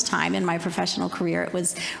worst time in my professional career. It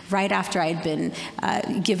was right after I'd been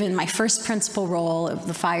given my first principal role of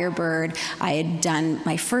the Firebird. I had done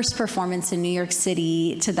my first performance in New York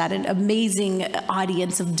City to that amazing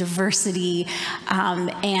audience of diversity.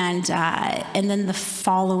 And then the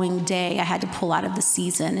following day, I had to pull out of the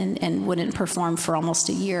season and wouldn't perform for almost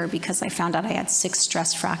a year because I found out I had 6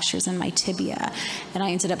 stress fractures in my tibia. And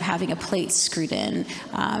I ended up having a plate screwed in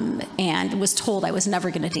and was told I was never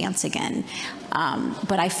going to dance again.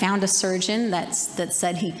 But I found a surgeon that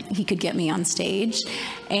said he could get me on stage.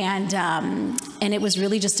 And it was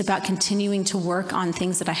really just about continuing to work on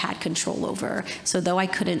things that I had control over. So though I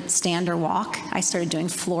couldn't stand or walk, I started doing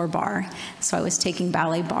floor bar. So I was taking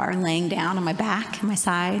ballet bar, laying down on my back, my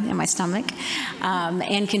side, and my stomach,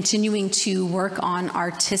 and continuing to work on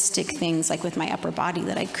artistic things like with my upper body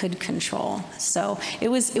that I could control. So it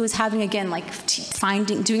was having, again, like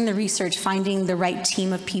doing the research, finding the right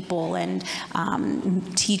team of people and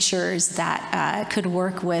teachers that could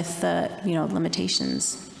work with the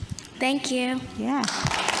limitations. Thank you. Yeah.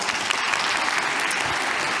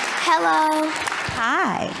 Hello.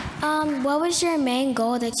 Hi. What was your main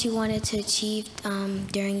goal that you wanted to achieve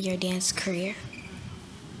during your dance career?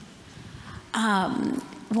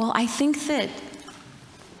 Well, I think that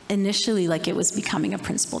initially, it was becoming a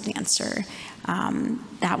principal dancer.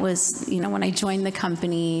 That was, when I joined the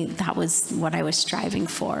company, that was what I was striving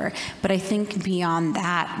for. But I think beyond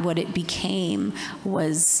that, what it became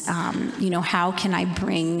was, how can I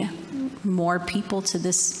bring more people to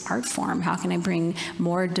this art form? How can I bring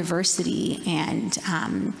more diversity and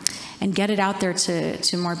get it out there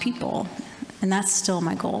to more people? And that's still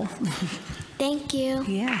my goal. Thank you.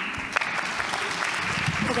 Yeah.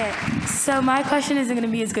 Okay, so my question isn't going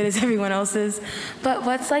to be as good as everyone else's, but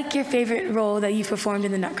what's your favorite role that you performed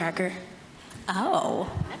in the Nutcracker? Oh,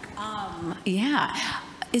 yeah.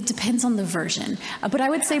 It depends on the version, but I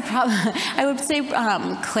would say Clara.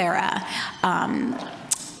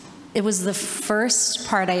 It was the first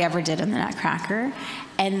part I ever did in the Nutcracker.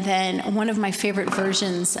 And then one of my favorite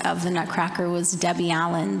versions of the Nutcracker was Debbie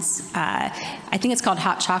Allen's, I think it's called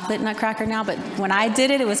Hot Chocolate Nutcracker now, but when I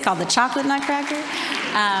did it, it was called the Chocolate Nutcracker.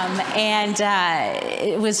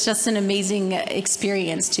 It was just an amazing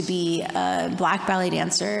experience to be a Black ballet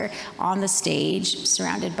dancer on the stage,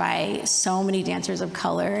 surrounded by so many dancers of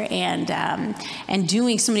color and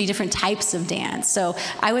doing so many different types of dance. So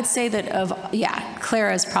I would say that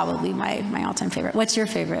Clara is probably my all-time favorite. What's your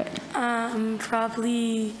favorite?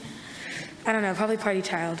 Probably, I don't know, probably Party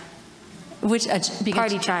Child. Which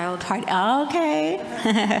Party Child. Okay.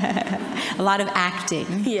 A lot of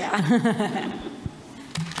acting. Yeah.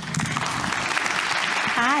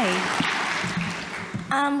 Hi.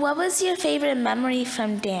 What was your favorite memory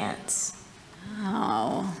from dance?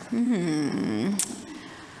 Oh.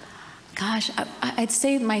 Gosh, I'd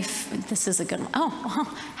say this is a good one.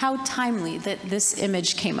 Oh, how timely that this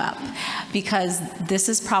image came up, because this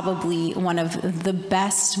is probably one of the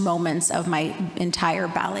best moments of my entire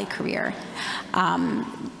ballet career.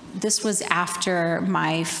 This was after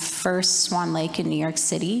my first Swan Lake in New York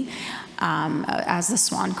City as the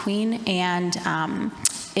Swan Queen, and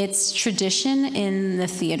it's tradition in the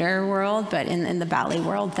theater world, but in the ballet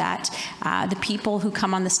world, that the people who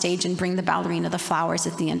come on the stage and bring the ballerina the flowers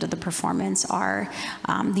at the end of the performance are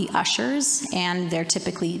the ushers, and they're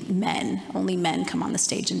typically men. Only men come on the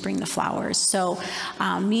stage and bring the flowers. So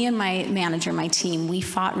me and my manager, my team, we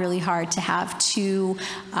fought really hard to have 2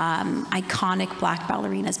 iconic Black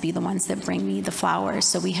ballerinas be the ones that bring me the flowers.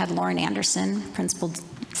 So we had Lauren Anderson,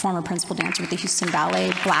 former principal dancer with the Houston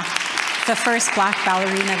Ballet, the first Black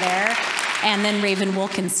ballerina there, and then Raven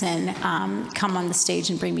Wilkinson come on the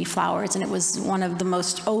stage and bring me flowers. And it was one of the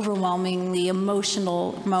most overwhelmingly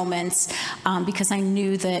emotional moments because I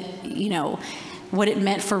knew that, what it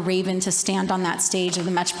meant for Raven to stand on that stage of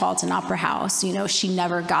the Metropolitan Opera House. She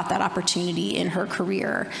never got that opportunity in her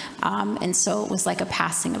career. And so it was like a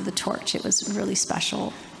passing of the torch. It was really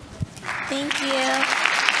special. Thank you.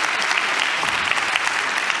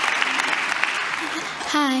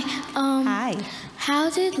 Hi. Hi. How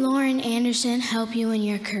did Lauren Anderson help you in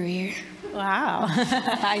your career? Wow.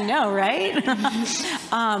 I know, right?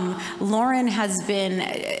 Lauren has been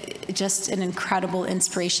just an incredible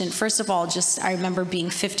inspiration. First of all, I remember being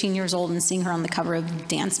 15 years old and seeing her on the cover of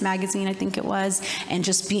Dance Magazine, I think it was, and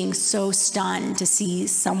just being so stunned to see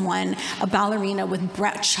a ballerina with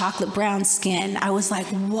chocolate brown skin. I was like,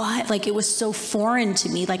 what? It was so foreign to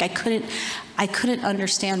me. I couldn't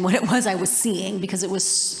understand what it was I was seeing, because it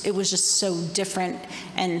was just so different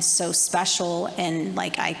and so special, and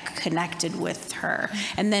like I connected with her.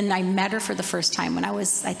 And then I met her for the first time when I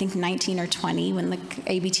was, I think, 19 or 20, when the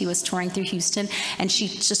ABT was touring through Houston, and she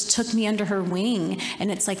just took me under her wing.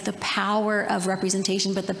 And it's like the power of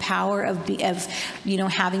representation, but the power of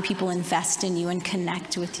having people invest in you and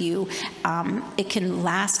connect with you. It can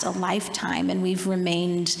last a lifetime, and we've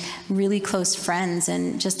remained really close friends,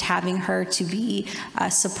 and just having her to be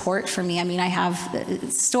support for me. I mean, I have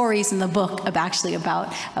stories in the book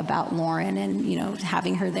about Lauren, and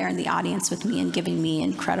having her there in the audience with me and giving me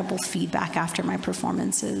incredible feedback after my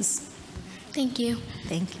performances. Thank you.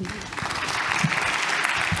 Thank you.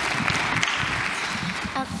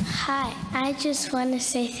 Hi, I just want to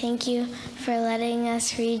say thank you for letting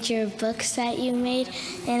us read your books that you made,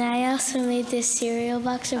 and I also made this cereal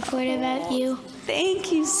box report about you.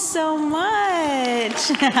 Thank you so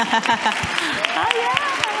much. Oh, yeah.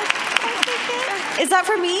 Is that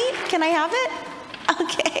for me? Can I have it?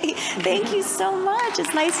 Okay. Thank you so much.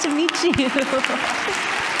 It's nice to meet you.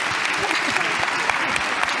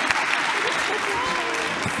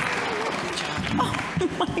 Oh,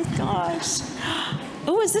 my gosh.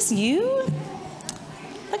 Oh, is this you?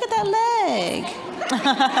 Look at that leg.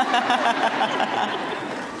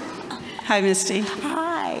 Hi, Misty.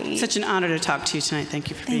 Hi. Such an honor to talk to you tonight. Thank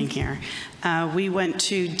you for being here. We went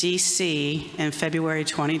to D.C. in February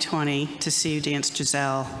 2020 to see you dance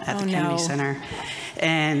Giselle at the Kennedy Center.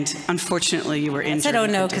 And unfortunately, you were injured. I said,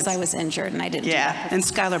 oh no, because I was injured and I didn't do that. And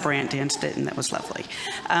Skylar Brandt danced it, and that was lovely.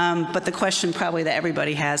 But the question probably that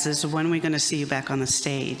everybody has is, when are we going to see you back on the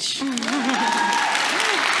stage?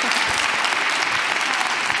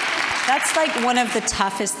 That's like one of the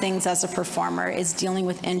toughest things as a performer, is dealing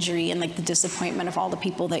with injury and like the disappointment of all the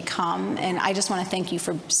people that come. And I just want to thank you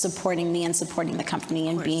for supporting me and supporting the company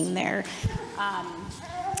and being there.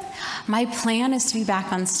 My plan is to be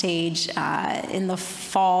back on stage in the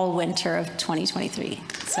fall, winter of 2023.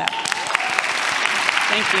 So,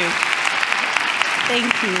 thank you.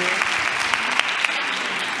 Thank you.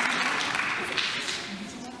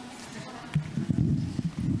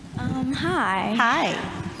 Hi. Hi.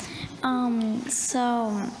 So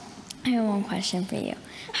I have one question for you.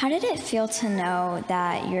 How did it feel to know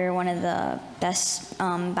that you're one of the best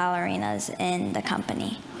ballerinas in the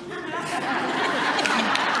company?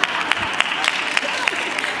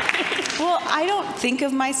 Well, I don't think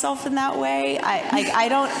of myself in that way. I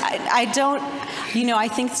don't, I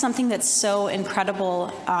think something that's so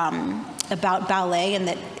incredible about ballet, and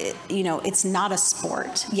that, it's not a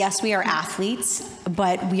sport. Yes, we are athletes,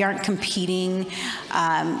 but we aren't competing.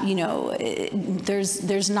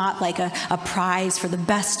 There's not like a prize for the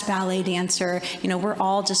best ballet dancer. We're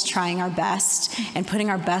all just trying our best and putting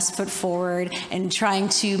our best foot forward and trying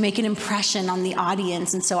to make an impression on the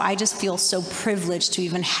audience. And so I just feel so privileged to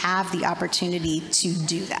even have the opportunity to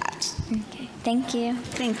do that. Okay, thank you.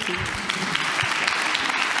 Thank you.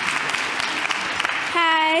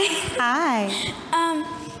 Hi. Hi.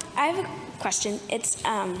 I have a question. It's,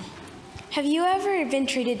 have you ever been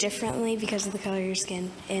treated differently because of the color of your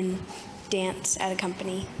skin in dance at a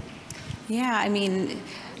company? Yeah, I mean,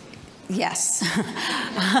 yes.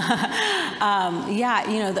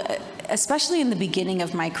 Especially in the beginning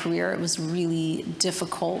of my career, it was really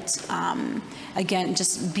difficult. Again,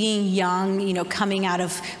 just being young, coming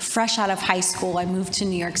fresh out of high school, I moved to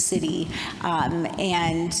New York City,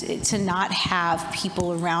 and to not have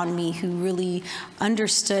people around me who really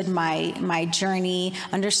understood my journey,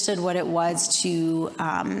 understood what it was to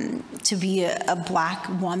be a Black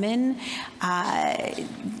woman.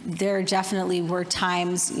 There definitely were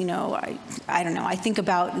times, I don't know, I think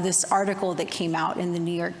about this article that came out in the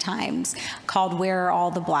New York Times called "Where Are All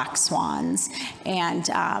the Black Swans?" And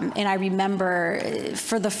I remember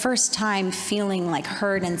for the first time feeling like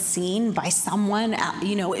heard and seen by someone,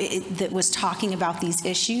 that was talking about these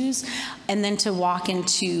issues, and then to walk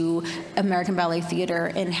into American Ballet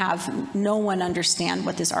Theatre and have no one understand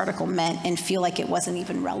what this article meant and feel like it wasn't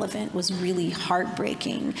even relevant was really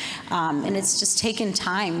heartbreaking. And it's just taken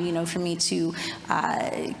time, for me to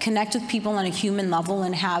connect with people on a human level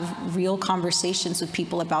and have real conversations with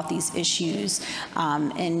people about these issues,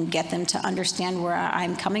 and get them to understand where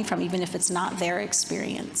I'm coming from, even if it's not their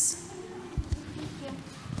experience.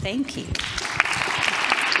 Thank you.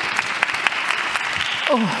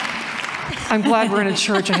 Oh, I'm glad we're in a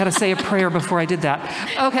church. I had to say a prayer before I did that.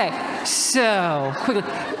 Okay, so quickly,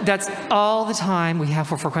 that's all the time we have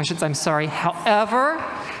for questions. I'm sorry. However,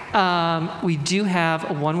 We do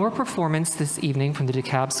have one more performance this evening from the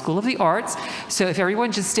DeKalb School of the Arts. So if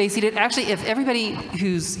everyone just stay seated. Actually, if everybody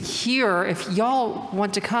who's here, if y'all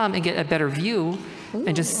want to come and get a better view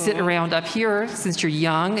and just sit around up here, since you're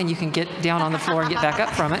young and you can get down on the floor and get back up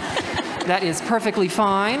from it, that is perfectly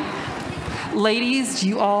fine. Ladies, do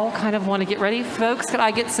you all kind of want to get ready? Folks, could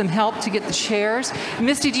I get some help to get the chairs?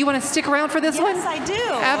 Misty, do you want to stick around for this one? Yes, I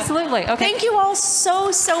do. Absolutely. Okay. Thank you all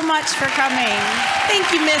so much for coming.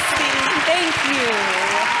 Thank you, Misty. Thank you.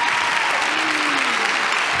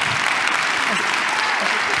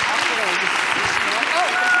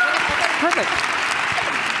 Perfect.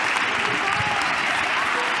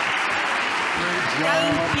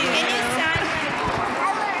 Thank you.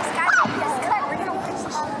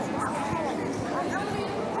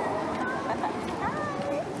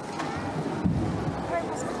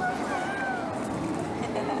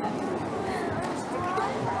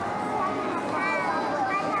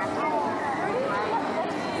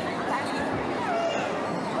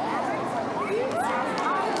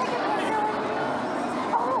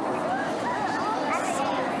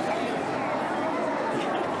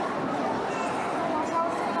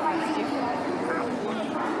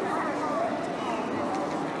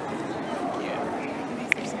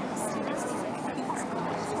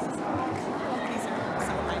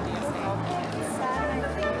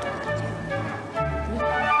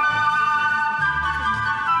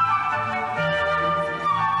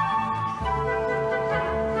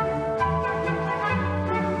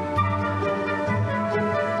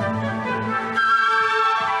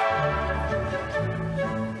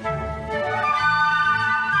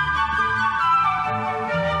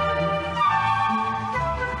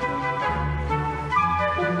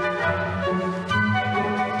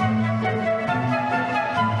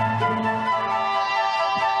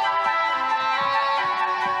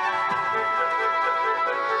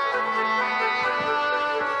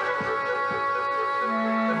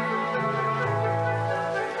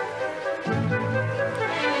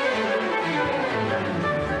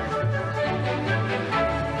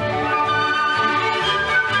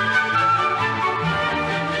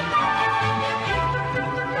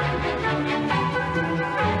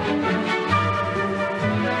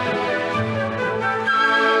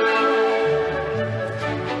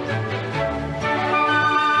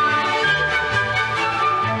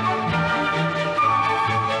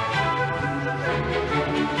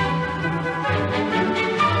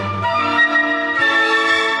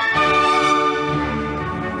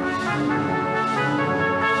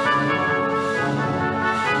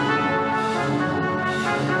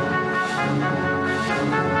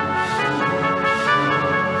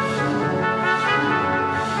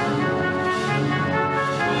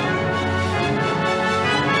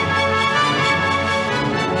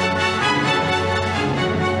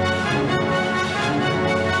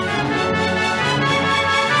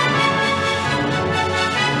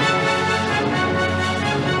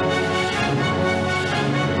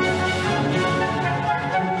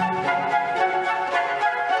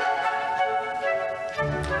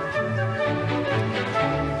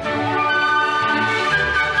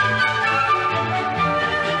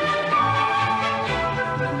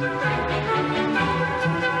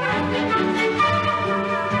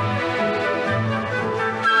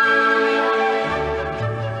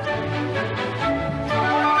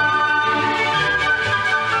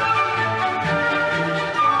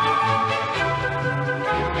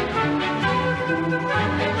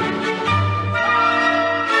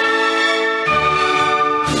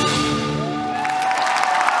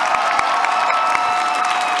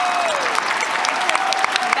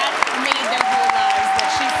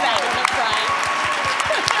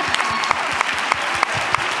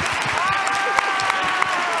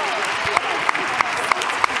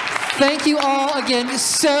 Thank you all again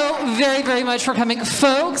so very much for coming.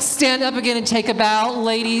 Folks, stand up again and take a bow.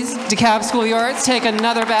 Ladies, DeKalb School of the Arts, take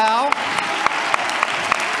another bow.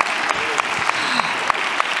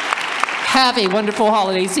 Have a wonderful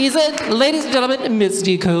holiday season. Ladies and gentlemen,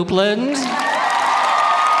 Misty Copeland.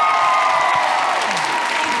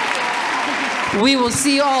 We will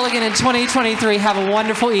see you all again in 2023. Have a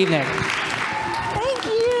wonderful evening.